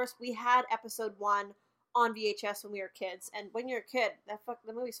Star Wars. We had episode 1 on VHS when we were kids. And when you're a kid,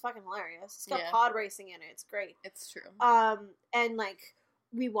 the movie's fucking hilarious. It's got pod racing in it. It's great. It's true. And, like,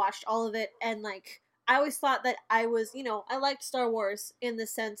 we watched all of it, and, like, I always thought that I was, I liked Star Wars in the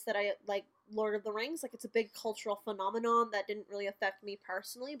sense that I like Lord of the Rings. Like, it's a big cultural phenomenon that didn't really affect me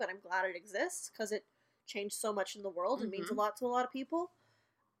personally, but I'm glad it exists because it changed so much in the world and means a lot to a lot of people.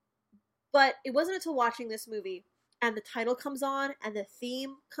 But it wasn't until watching this movie and the title comes on and the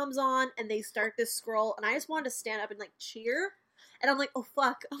theme comes on and they start this scroll, and I just wanted to stand up and, like, cheer. And I'm like, oh,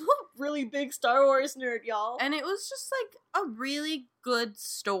 fuck, I'm a really big Star Wars nerd, y'all. And it was just, like, a really good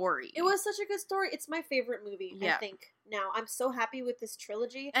story. It was such a good story. It's my favorite movie, I think, now. I'm so happy with this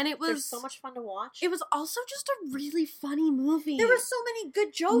trilogy. And it was so much fun to watch. It was also just a really funny movie. There were so many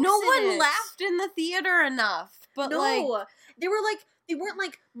good jokes No one laughed in the theater enough. But, they weren't,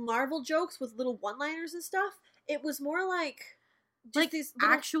 like, Marvel jokes with little one-liners and stuff. It was more like... like these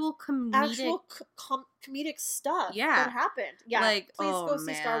actual comedic stuff that happened. Yeah, like, please go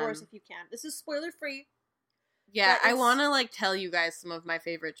see Star Wars if you can. This is spoiler free. Yeah, I want to, like, tell you guys some of my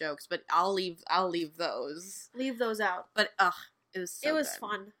favorite jokes, but I'll leave those. Leave those out. But it was so good.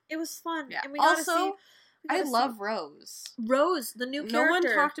 Fun. It was fun. Yeah. And I love Rose. Rose, the new character. No one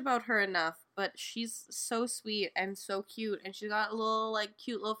talked about her enough, but she's so sweet and so cute, and she's got a little, like,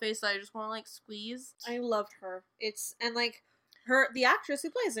 cute little face that I just want to, like, squeeze. I loved her. And, like, the actress who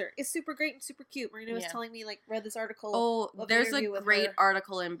plays her is super great and super cute. Marina was telling me, like, read this article. Oh, there's a great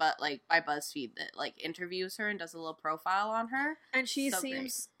article in by BuzzFeed that like interviews her and does a little profile on her. And she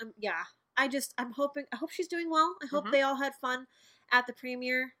seems, I hope she's doing well. I hope they all had fun at the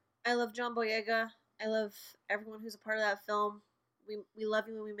premiere. I love John Boyega. I love everyone who's a part of that film. We love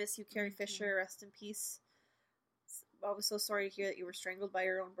you and we miss you, Carrie Fisher. Rest in peace. I was so sorry to hear that you were strangled by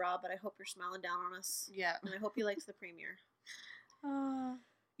your own bra, but I hope you're smiling down on us. Yeah. And I hope you liked the premiere.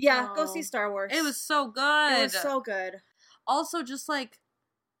 Go see Star Wars. It was so good. It was so good. Also, just like,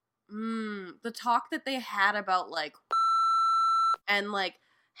 the talk that they had about, like, and, like,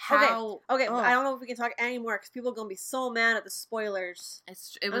 how... Okay, I don't know if we can talk anymore, because people are going to be so mad at the spoilers.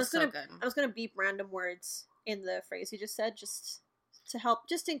 It was so good. I'm just going to beep random words in the phrase you just said, just to help,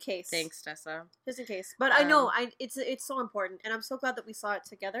 just in case. Thanks, Tessa. Just in case. But I know, it's so important, and I'm so glad that we saw it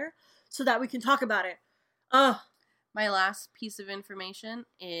together, so that we can talk about it. My last piece of information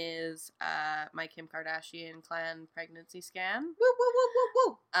is my Kim Kardashian clan pregnancy scan. Woo, woo, woo,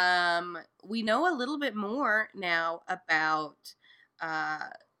 woo, woo. We know a little bit more now about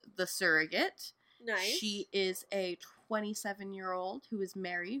the surrogate. Nice. She is a 27-year-old who is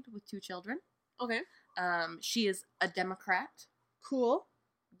married with 2 children. Okay. She is a Democrat. Cool.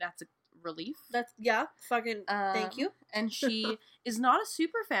 That's a relief. Thank you. And she is not a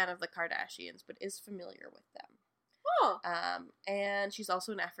super fan of the Kardashians, but is familiar with them. Oh. And she's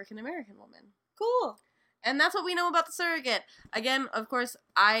also an African American woman. Cool. And that's what we know about the surrogate. Again, of course,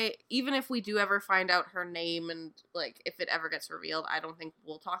 even if we do ever find out her name and, like, if it ever gets revealed, I don't think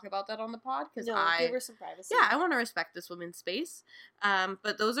we'll talk about that on the pod. Give her some privacy. Yeah, I want to respect this woman's space.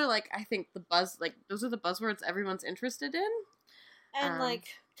 But those are, like, I think those are the buzzwords everyone's interested in. And,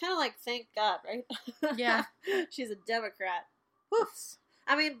 kind of like, thank God, right? Yeah. She's a Democrat. Woof.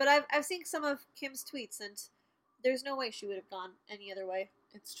 I mean, but I've seen some of Kim's tweets, and there's no way she would have gone any other way.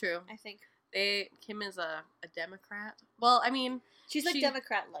 It's true. I think. Kim is a Democrat. Well, I mean... She's like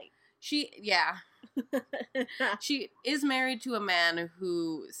Democrat light. She is married to a man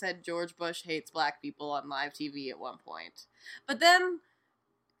who said George Bush hates black people on live TV at one point. But then,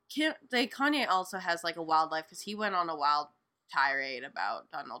 Kanye also has, like, a wild life, because he went on a wild tirade about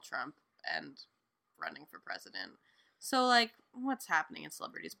Donald Trump and running for president. So, like, what's happening in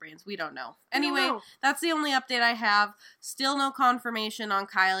celebrities' brains? We don't know. Anyway, that's the only update I have. Still no confirmation on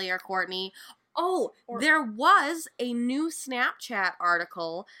Kylie or Kourtney. Oh, there was a new Snapchat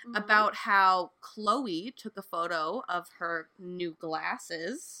article about how Khloe took a photo of her new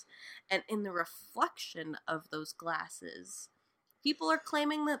glasses, and in the reflection of those glasses, people are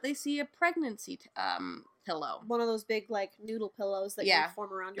claiming that they see a pregnancy pillow. One of those big, like, noodle pillows that you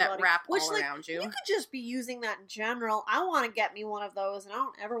form around your body. That wrap all around you. You could just be using that in general. I want to get me one of those, and I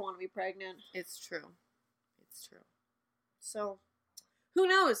don't ever want to be pregnant. It's true. It's true. So, who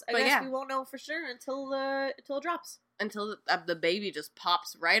knows? I guess we won't know for sure until it drops. Until the baby just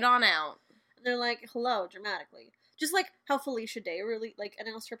pops right on out. And they're like, hello, dramatically. Just like how Felicia Day really, like,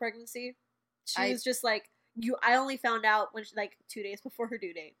 announced her pregnancy. She was just like... I only found out when 2 days before her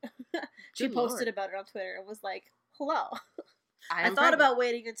due date. She posted about it on Twitter and was like, hello. I thought about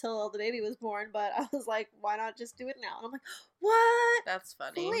waiting until the baby was born, but I was like, why not just do it now? And I'm like, what? That's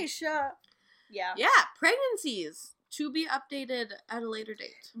funny. Felicia. Yeah. Yeah, pregnancies to be updated at a later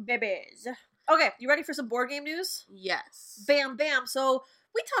date. Babies. Okay, you ready for some board game news? Yes. Bam, bam. So...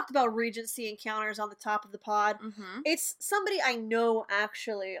 we talked about Regency encounters on the top of the pod. Mm-hmm. It's somebody I know,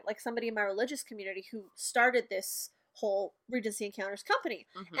 actually, like somebody in my religious community who started this whole Regency encounters company.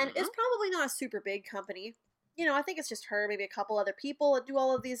 Mm-hmm. And it's probably not a super big company. You know, I think it's just her, maybe a couple other people that do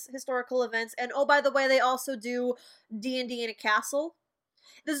all of these historical events. And, oh, by the way, they also do D&D in a castle.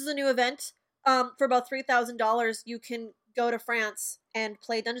 This is a new event. For about $3,000, you can go to France and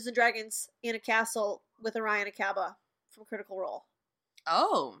play Dungeons & Dragons in a castle with Orion Akaba from Critical Role.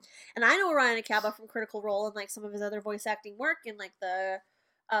 Oh. And I know Orion Akaba from Critical Role and, like, some of his other voice acting work and, like, the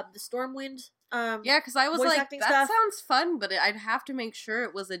Stormwind yeah, because I was like, that sounds fun, but I'd have to make sure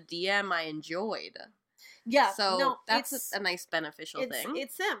it was a DM I enjoyed. Yeah. So that's a nice beneficial thing.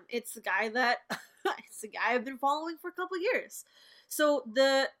 It's him. It's the guy that... it's the guy I've been following for a couple years. So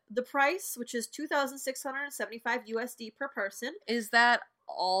the price, which is $2,675 USD per person... is that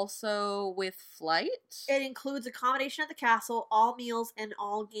also with flight? It includes accommodation at the castle, all meals, and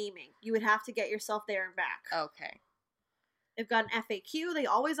all gaming. You would have to get yourself there and back. Okay. They've got an FAQ. They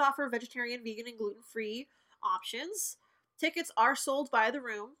always offer vegetarian, vegan, and gluten-free options. Tickets are sold by the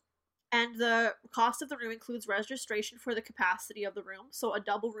room, and the cost of the room includes registration for the capacity of the room. So a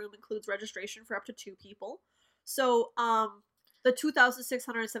double room includes registration for up to 2 people. So the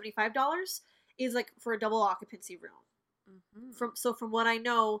 $2,675 is like for a double occupancy room. From what I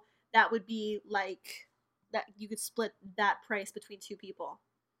know, that would be like that you could split that price between two people.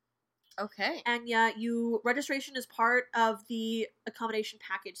 Okay. And yeah, registration is part of the accommodation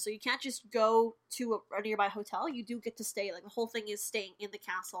package, so you can't just go to a nearby hotel. You do get to stay. Like the whole thing is staying in the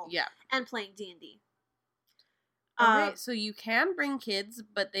castle. Yeah. And playing D&D. Okay, so you can bring kids,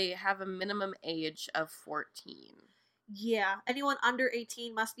 but they have a minimum age of 14. Yeah, anyone under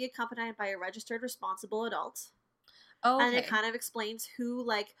 18 must be accompanied by a registered responsible adult. Oh, okay. And it kind of explains who,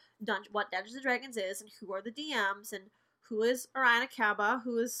 like, what Dungeons & Dragons is, and who are the DMs, and who is Arana Kaba,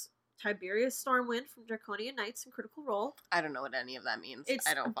 who is Tiberius Stormwind from Draconian Knights and Critical Role. I don't know what any of that means. It's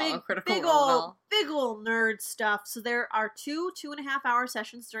I don't follow Critical Role at all. Big ol' nerd stuff. So there are 2.5-hour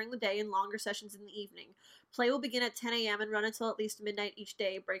sessions during the day and longer sessions in the evening. Play will begin at 10 a.m. and run until at least midnight each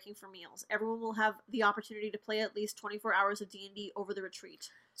day, breaking for meals. Everyone will have the opportunity to play at least 24 hours of D&D over the retreat.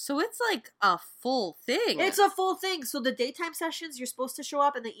 So it's like a full thing. It's a full thing. So the daytime sessions, you're supposed to show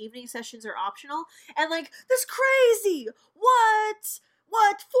up, and the evening sessions are optional. And, like, that's crazy! What? 4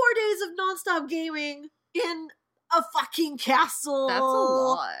 days of nonstop gaming in a fucking castle?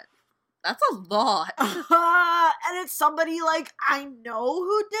 That's a lot. And it's somebody, like, I know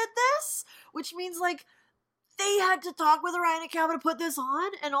who did this, which means, like, they had to talk with Ryan and Calvin to put this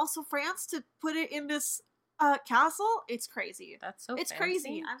on, and also France to put it in this castle. It's crazy. That's so It's fancy.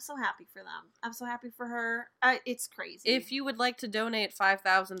 crazy. I'm so happy for them. I'm so happy for her. It's crazy. If you would like to donate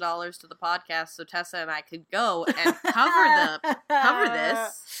 $5,000 to the podcast so Tessa and I could go and cover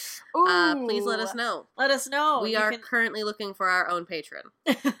this, please let us know. Let us know. We are currently looking for our own patron.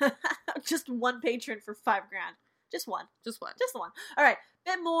 Just one patron for $5,000. Just one. Just one. Just the one. All right.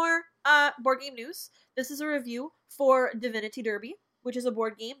 Bit more board game news. This is a review for Divinity Derby, which is a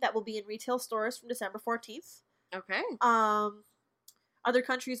board game that will be in retail stores from December 14th. Okay. Other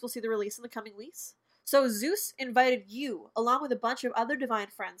countries will see the release in the coming weeks. So Zeus invited you, along with a bunch of other divine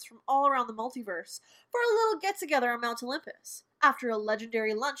friends from all around the multiverse, for a little get-together on Mount Olympus. After a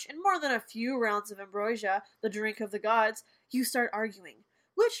legendary lunch and more than a few rounds of ambrosia, the drink of the gods, you start arguing.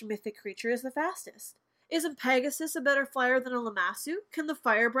 Which mythic creature is the fastest? Isn't Pegasus a better flyer than a Lamassu? Can the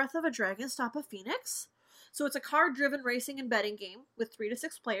fire breath of a dragon stop a phoenix? So it's a card-driven racing and betting game with 3 to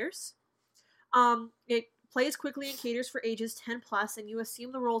 6 players. It plays quickly and caters for ages 10 plus, and you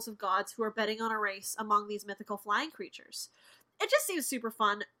assume the roles of gods who are betting on a race among these mythical flying creatures. It just seems super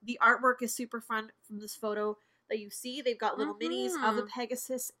fun. The artwork is super fun from this photo that you see. They've got little minis of the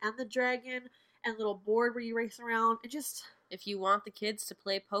Pegasus and the dragon, and a little board where you race around. It just... If you want the kids to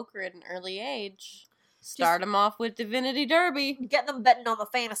play poker at an early age, start them off with Divinity Derby. Get them betting on the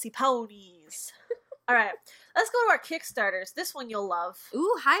fantasy ponies. All right, let's go to our Kickstarters. This one you'll love.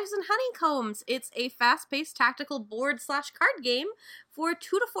 Ooh, Hives and Honeycombs. It's a fast-paced tactical board/card game for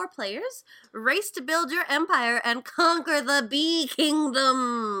 2 to 4 players. Race to build your empire and conquer the bee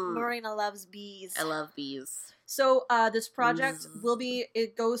kingdom. Marina loves bees. I love bees. So this project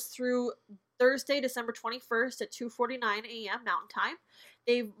it goes through Thursday, December 21st at 2:49 a.m. Mountain Time.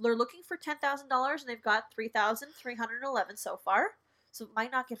 They're looking for $10,000, and they've got 3,311 so far. So it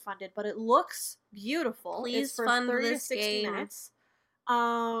might not get funded, but it looks beautiful. Please it's for fund 30 this to 60 game. minutes.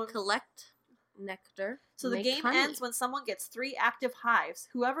 Collect nectar. So the game ends when someone gets 3 active hives.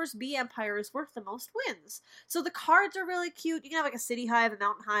 Whoever's bee empire is worth the most wins. So the cards are really cute. You can have like a city hive, a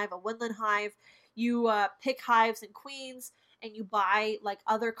mountain hive, a woodland hive. You pick hives and queens, and you buy like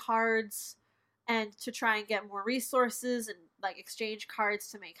other cards and to try and get more resources and like exchange cards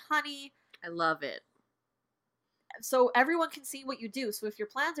to make honey. I love it. So everyone can see what you do. So if your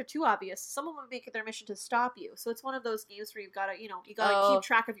plans are too obvious, someone will make it their mission to stop you. So it's one of those games where you gotta keep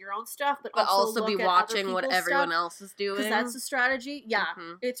track of your own stuff, but also be watching what everyone else is doing. Because that's the strategy. Yeah,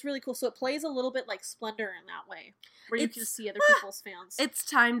 It's really cool. So it plays a little bit like Splendor in that way, where you can see other people's fans. It's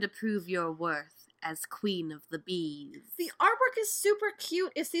time to prove your worth as queen of the bees. The artwork is super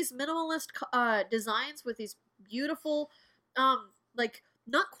cute. It's these minimalist designs with these beautiful, like,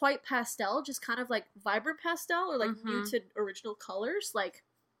 not quite pastel, just kind of like vibrant pastel or like muted original colors. Like,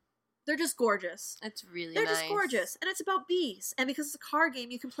 they're just gorgeous. It's really They're nice. just gorgeous. And it's about bees. And because it's a card game,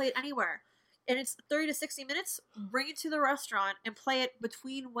 you can play it anywhere. And it's 30 to 60 minutes. Bring it to the restaurant and play it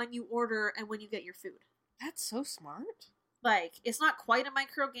between when you order and when you get your food. That's so smart. Like, it's not quite a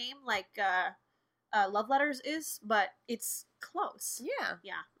micro game like Love Letters is, but it's close. Yeah.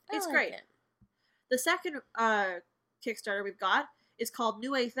 Yeah. It's like great. It. The second Kickstarter we've got is called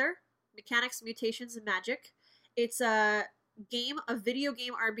New Aether, Mechanics, Mutations, and Magic. It's a video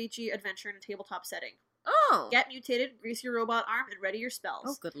game RPG adventure in a tabletop setting. Oh. Get mutated, grease your robot arm, and ready your spells.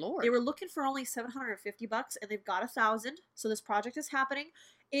 Oh, good lord. They were looking for only $750, and they've got 1,000. So this project is happening.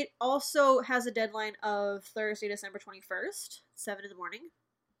 It also has a deadline of Thursday, December 21st, 7 in the morning.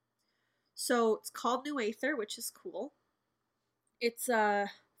 So it's called New Aether, which is cool. It's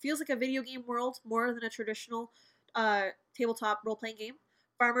feels like a video game world more than a traditional tabletop role-playing game.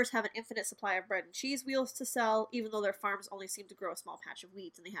 Farmers have an infinite supply of bread and cheese wheels to sell, even though their farms only seem to grow a small patch of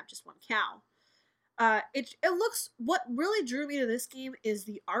wheat and they have just one cow. It looks, what really drew me to this game is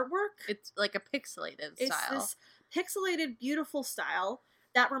the artwork. It's like a pixelated style. It's this pixelated, beautiful style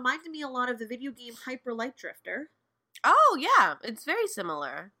that reminded me a lot of the video game Hyper Light Drifter. Oh, yeah. It's very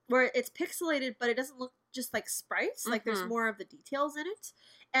similar. Where it's pixelated, but it doesn't look just like sprites. Like, there's more of the details in it.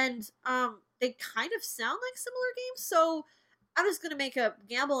 And they kind of sound like similar games, so I'm just going to make a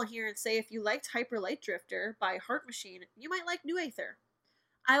gamble here and say if you liked Hyper Light Drifter by Heart Machine, you might like New Aether.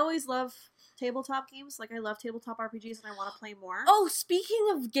 I always love tabletop games. Like, I love tabletop RPGs and I want to play more. Oh, speaking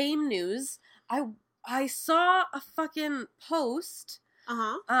of game news, I saw a fucking post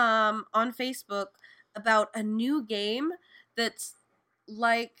on Facebook about a new game that's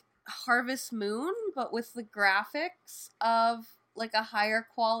like Harvest Moon, but with the graphics of like a higher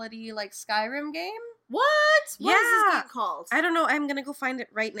quality like Skyrim game. What? What is this game called? I don't know. I'm gonna go find it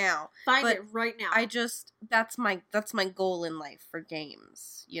right now. Find it right now. That's my goal in life for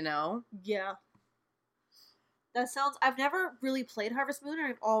games, you know? Yeah. That sounds, I've never really played Harvest Moon, and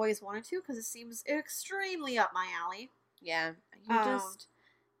I've always wanted to, because it seems extremely up my alley. Yeah. You just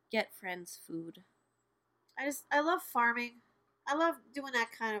get friends food. I love farming. I love doing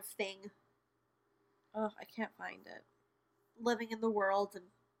that kind of thing. Oh, I can't find it. Living in the world and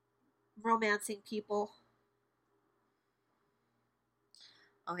romancing people.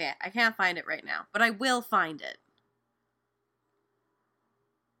 Okay, I can't find it right now, but I will find it.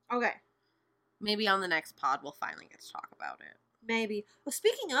 Okay. Maybe on the next pod we'll finally get to talk about it. Maybe. Well,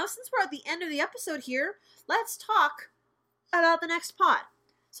 speaking of, since we're at the end of the episode here, let's talk about the next pod.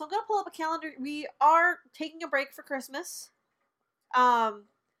 So I'm going to pull up a calendar. We are taking a break for Christmas.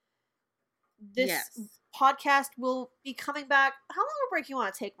 This podcast will be coming back. How long of a break you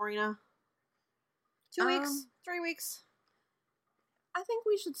want to take, Marina? 2 weeks? 3 weeks? I think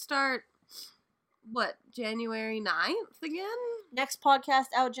we should start, January 9th again? Next podcast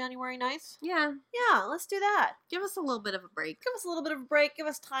out January 9th? Yeah. Yeah, let's do that. Give us a little bit of a break. Give us a little bit of a break. Give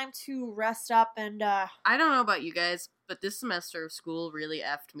us time to rest up and, I don't know about you guys, but this semester of school really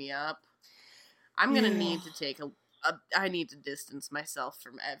effed me up. I'm gonna need to take I need to distance myself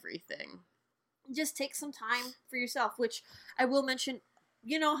from everything. Just take some time for yourself, which I will mention,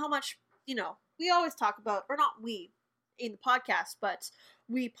 you know how much, we always talk about, or not we in the podcast, but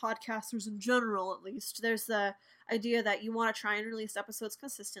we podcasters in general, at least, there's the idea that you want to try and release episodes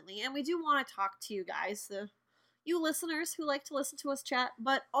consistently, and we do want to talk to you guys, you listeners who like to listen to us chat,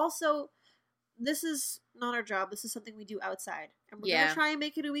 but also, this is not our job, this is something we do outside, and we're going to try and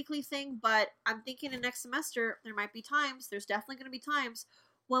make it a weekly thing, but I'm thinking in next semester, there's definitely going to be times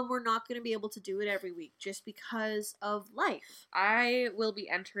when we're not going to be able to do it every week, just because of life. I will be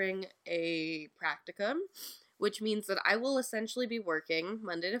entering a practicum, which means that I will essentially be working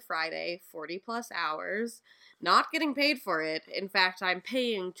Monday to Friday, 40 plus hours, not getting paid for it. In fact, I'm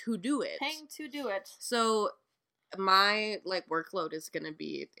paying to do it. So my workload is going to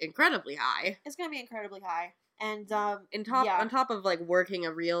be incredibly high. It's going to be incredibly high. And on top of working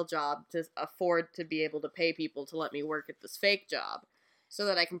a real job to afford to be able to pay people to let me work at this fake job so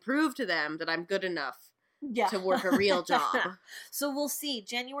that I can prove to them that I'm good enough to work a real job. So we'll see.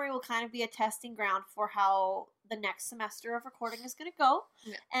 January will kind of be a testing ground for how the next semester of recording is going to go.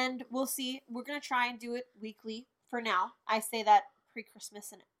 Yeah. And we'll see. We're going to try and do it weekly for now. I say that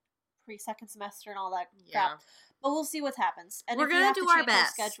pre-Christmas and pre-second semester and all that crap. But we'll see what happens. And we're going to do our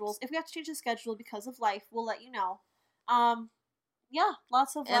best. If we have to change the schedule because of life, we'll let you know.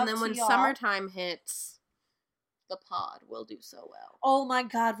 Lots of love to y'all. And then when summertime hits, the pod will do so well. Oh my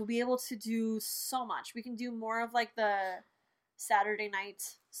god, we'll be able to do so much. We can do more of the Saturday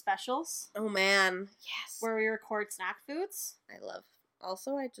night specials. Oh man, yes. Where we record snack foods. I love.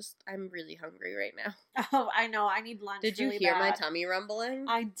 Also, I'm really hungry right now. Oh, I know. I need lunch. Did you hear my tummy rumbling?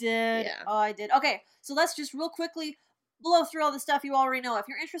 I did. Yeah. Oh, I did. Okay, so let's just real quickly blow through all the stuff you already know. If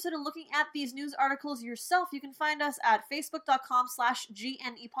you're interested in looking at these news articles yourself, you can find us at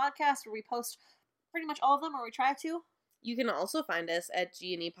facebook.com/GNE podcast, where we post pretty much all of them, or we try to. You can also find us at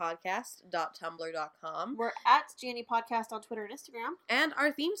gnepodcast.tumblr.com. We're at GNE Podcast on Twitter and Instagram. And our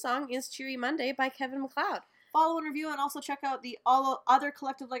theme song is Cheery Monday by Kevin MacLeod. follow and review, and also check out the all other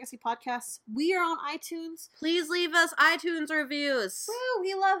Collective Legacy podcasts. We are on iTunes. Please leave us iTunes reviews. Woo,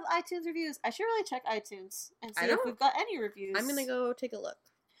 we love iTunes reviews. I should really check iTunes and see if we've got any reviews. I'm gonna go take a look.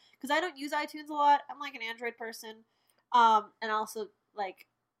 Because I don't use iTunes a lot. I'm like an Android person. And also, like,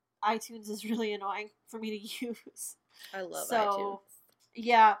 iTunes is really annoying for me to use. I love iTunes.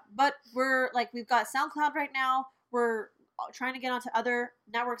 Yeah, but we've got SoundCloud right now. We're trying to get onto other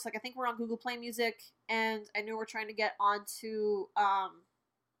networks. Like, I think we're on Google Play Music, and I know we're trying to get onto,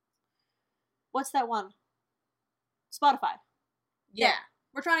 what's that one? Spotify. Yeah.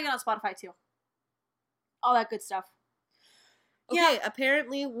 We're trying to get on Spotify, too. All that good stuff. Okay,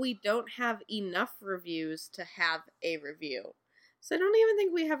 apparently we don't have enough reviews to have a review. So I don't even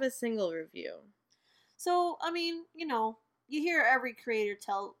think we have a single review. So, I mean, you hear every creator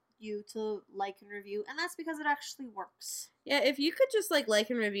tell you to like and review, and that's because it actually works. Yeah, if you could just like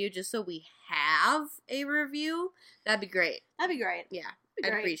and review just so we have a review, that'd be great. That'd be great. Yeah,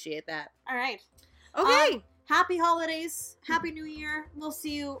 I'd appreciate that. All right. Okay. Happy holidays. Happy New Year. We'll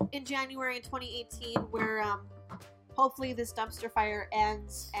see you in January in 2018 where hopefully this dumpster fire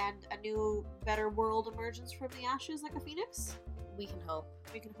ends and a new, better world emerges from the ashes like a phoenix. We can hope.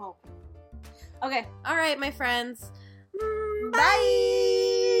 We can hope. Okay. All right, my friends.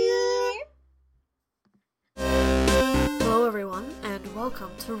 Bye! Hello, everyone, and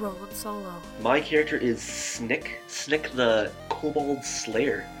welcome to Rolling Solo. My character is Snick the Kobold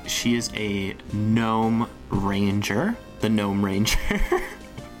Slayer. She is a gnome ranger. The gnome ranger.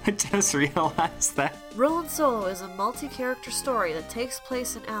 I just realized that. Rolling Solo is a multi-character story that takes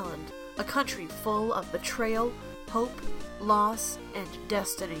place in Alland, a country full of betrayal, hope, loss, and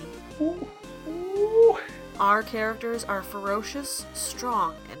destiny. Ooh. Ooh. Our characters are ferocious,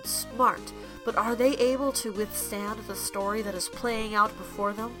 strong, and smart, but are they able to withstand the story that is playing out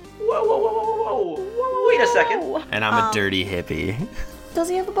before them? Whoa. Wait a second. And I'm a dirty hippie. Does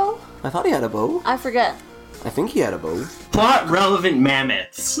he have a bow? I thought he had a bow. I forget. I think he had a bow. Plot relevant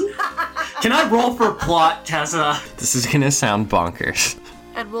mammoths. Can I roll for plot, Tessa? This is gonna sound bonkers.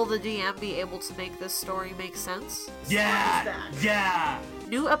 And will the DM be able to make this story make sense? Yeah.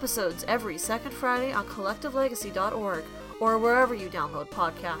 New episodes every second Friday on collectivelegacy.org or wherever you download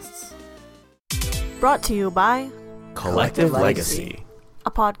podcasts. Brought to you by Collective Legacy,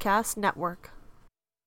 a podcast network.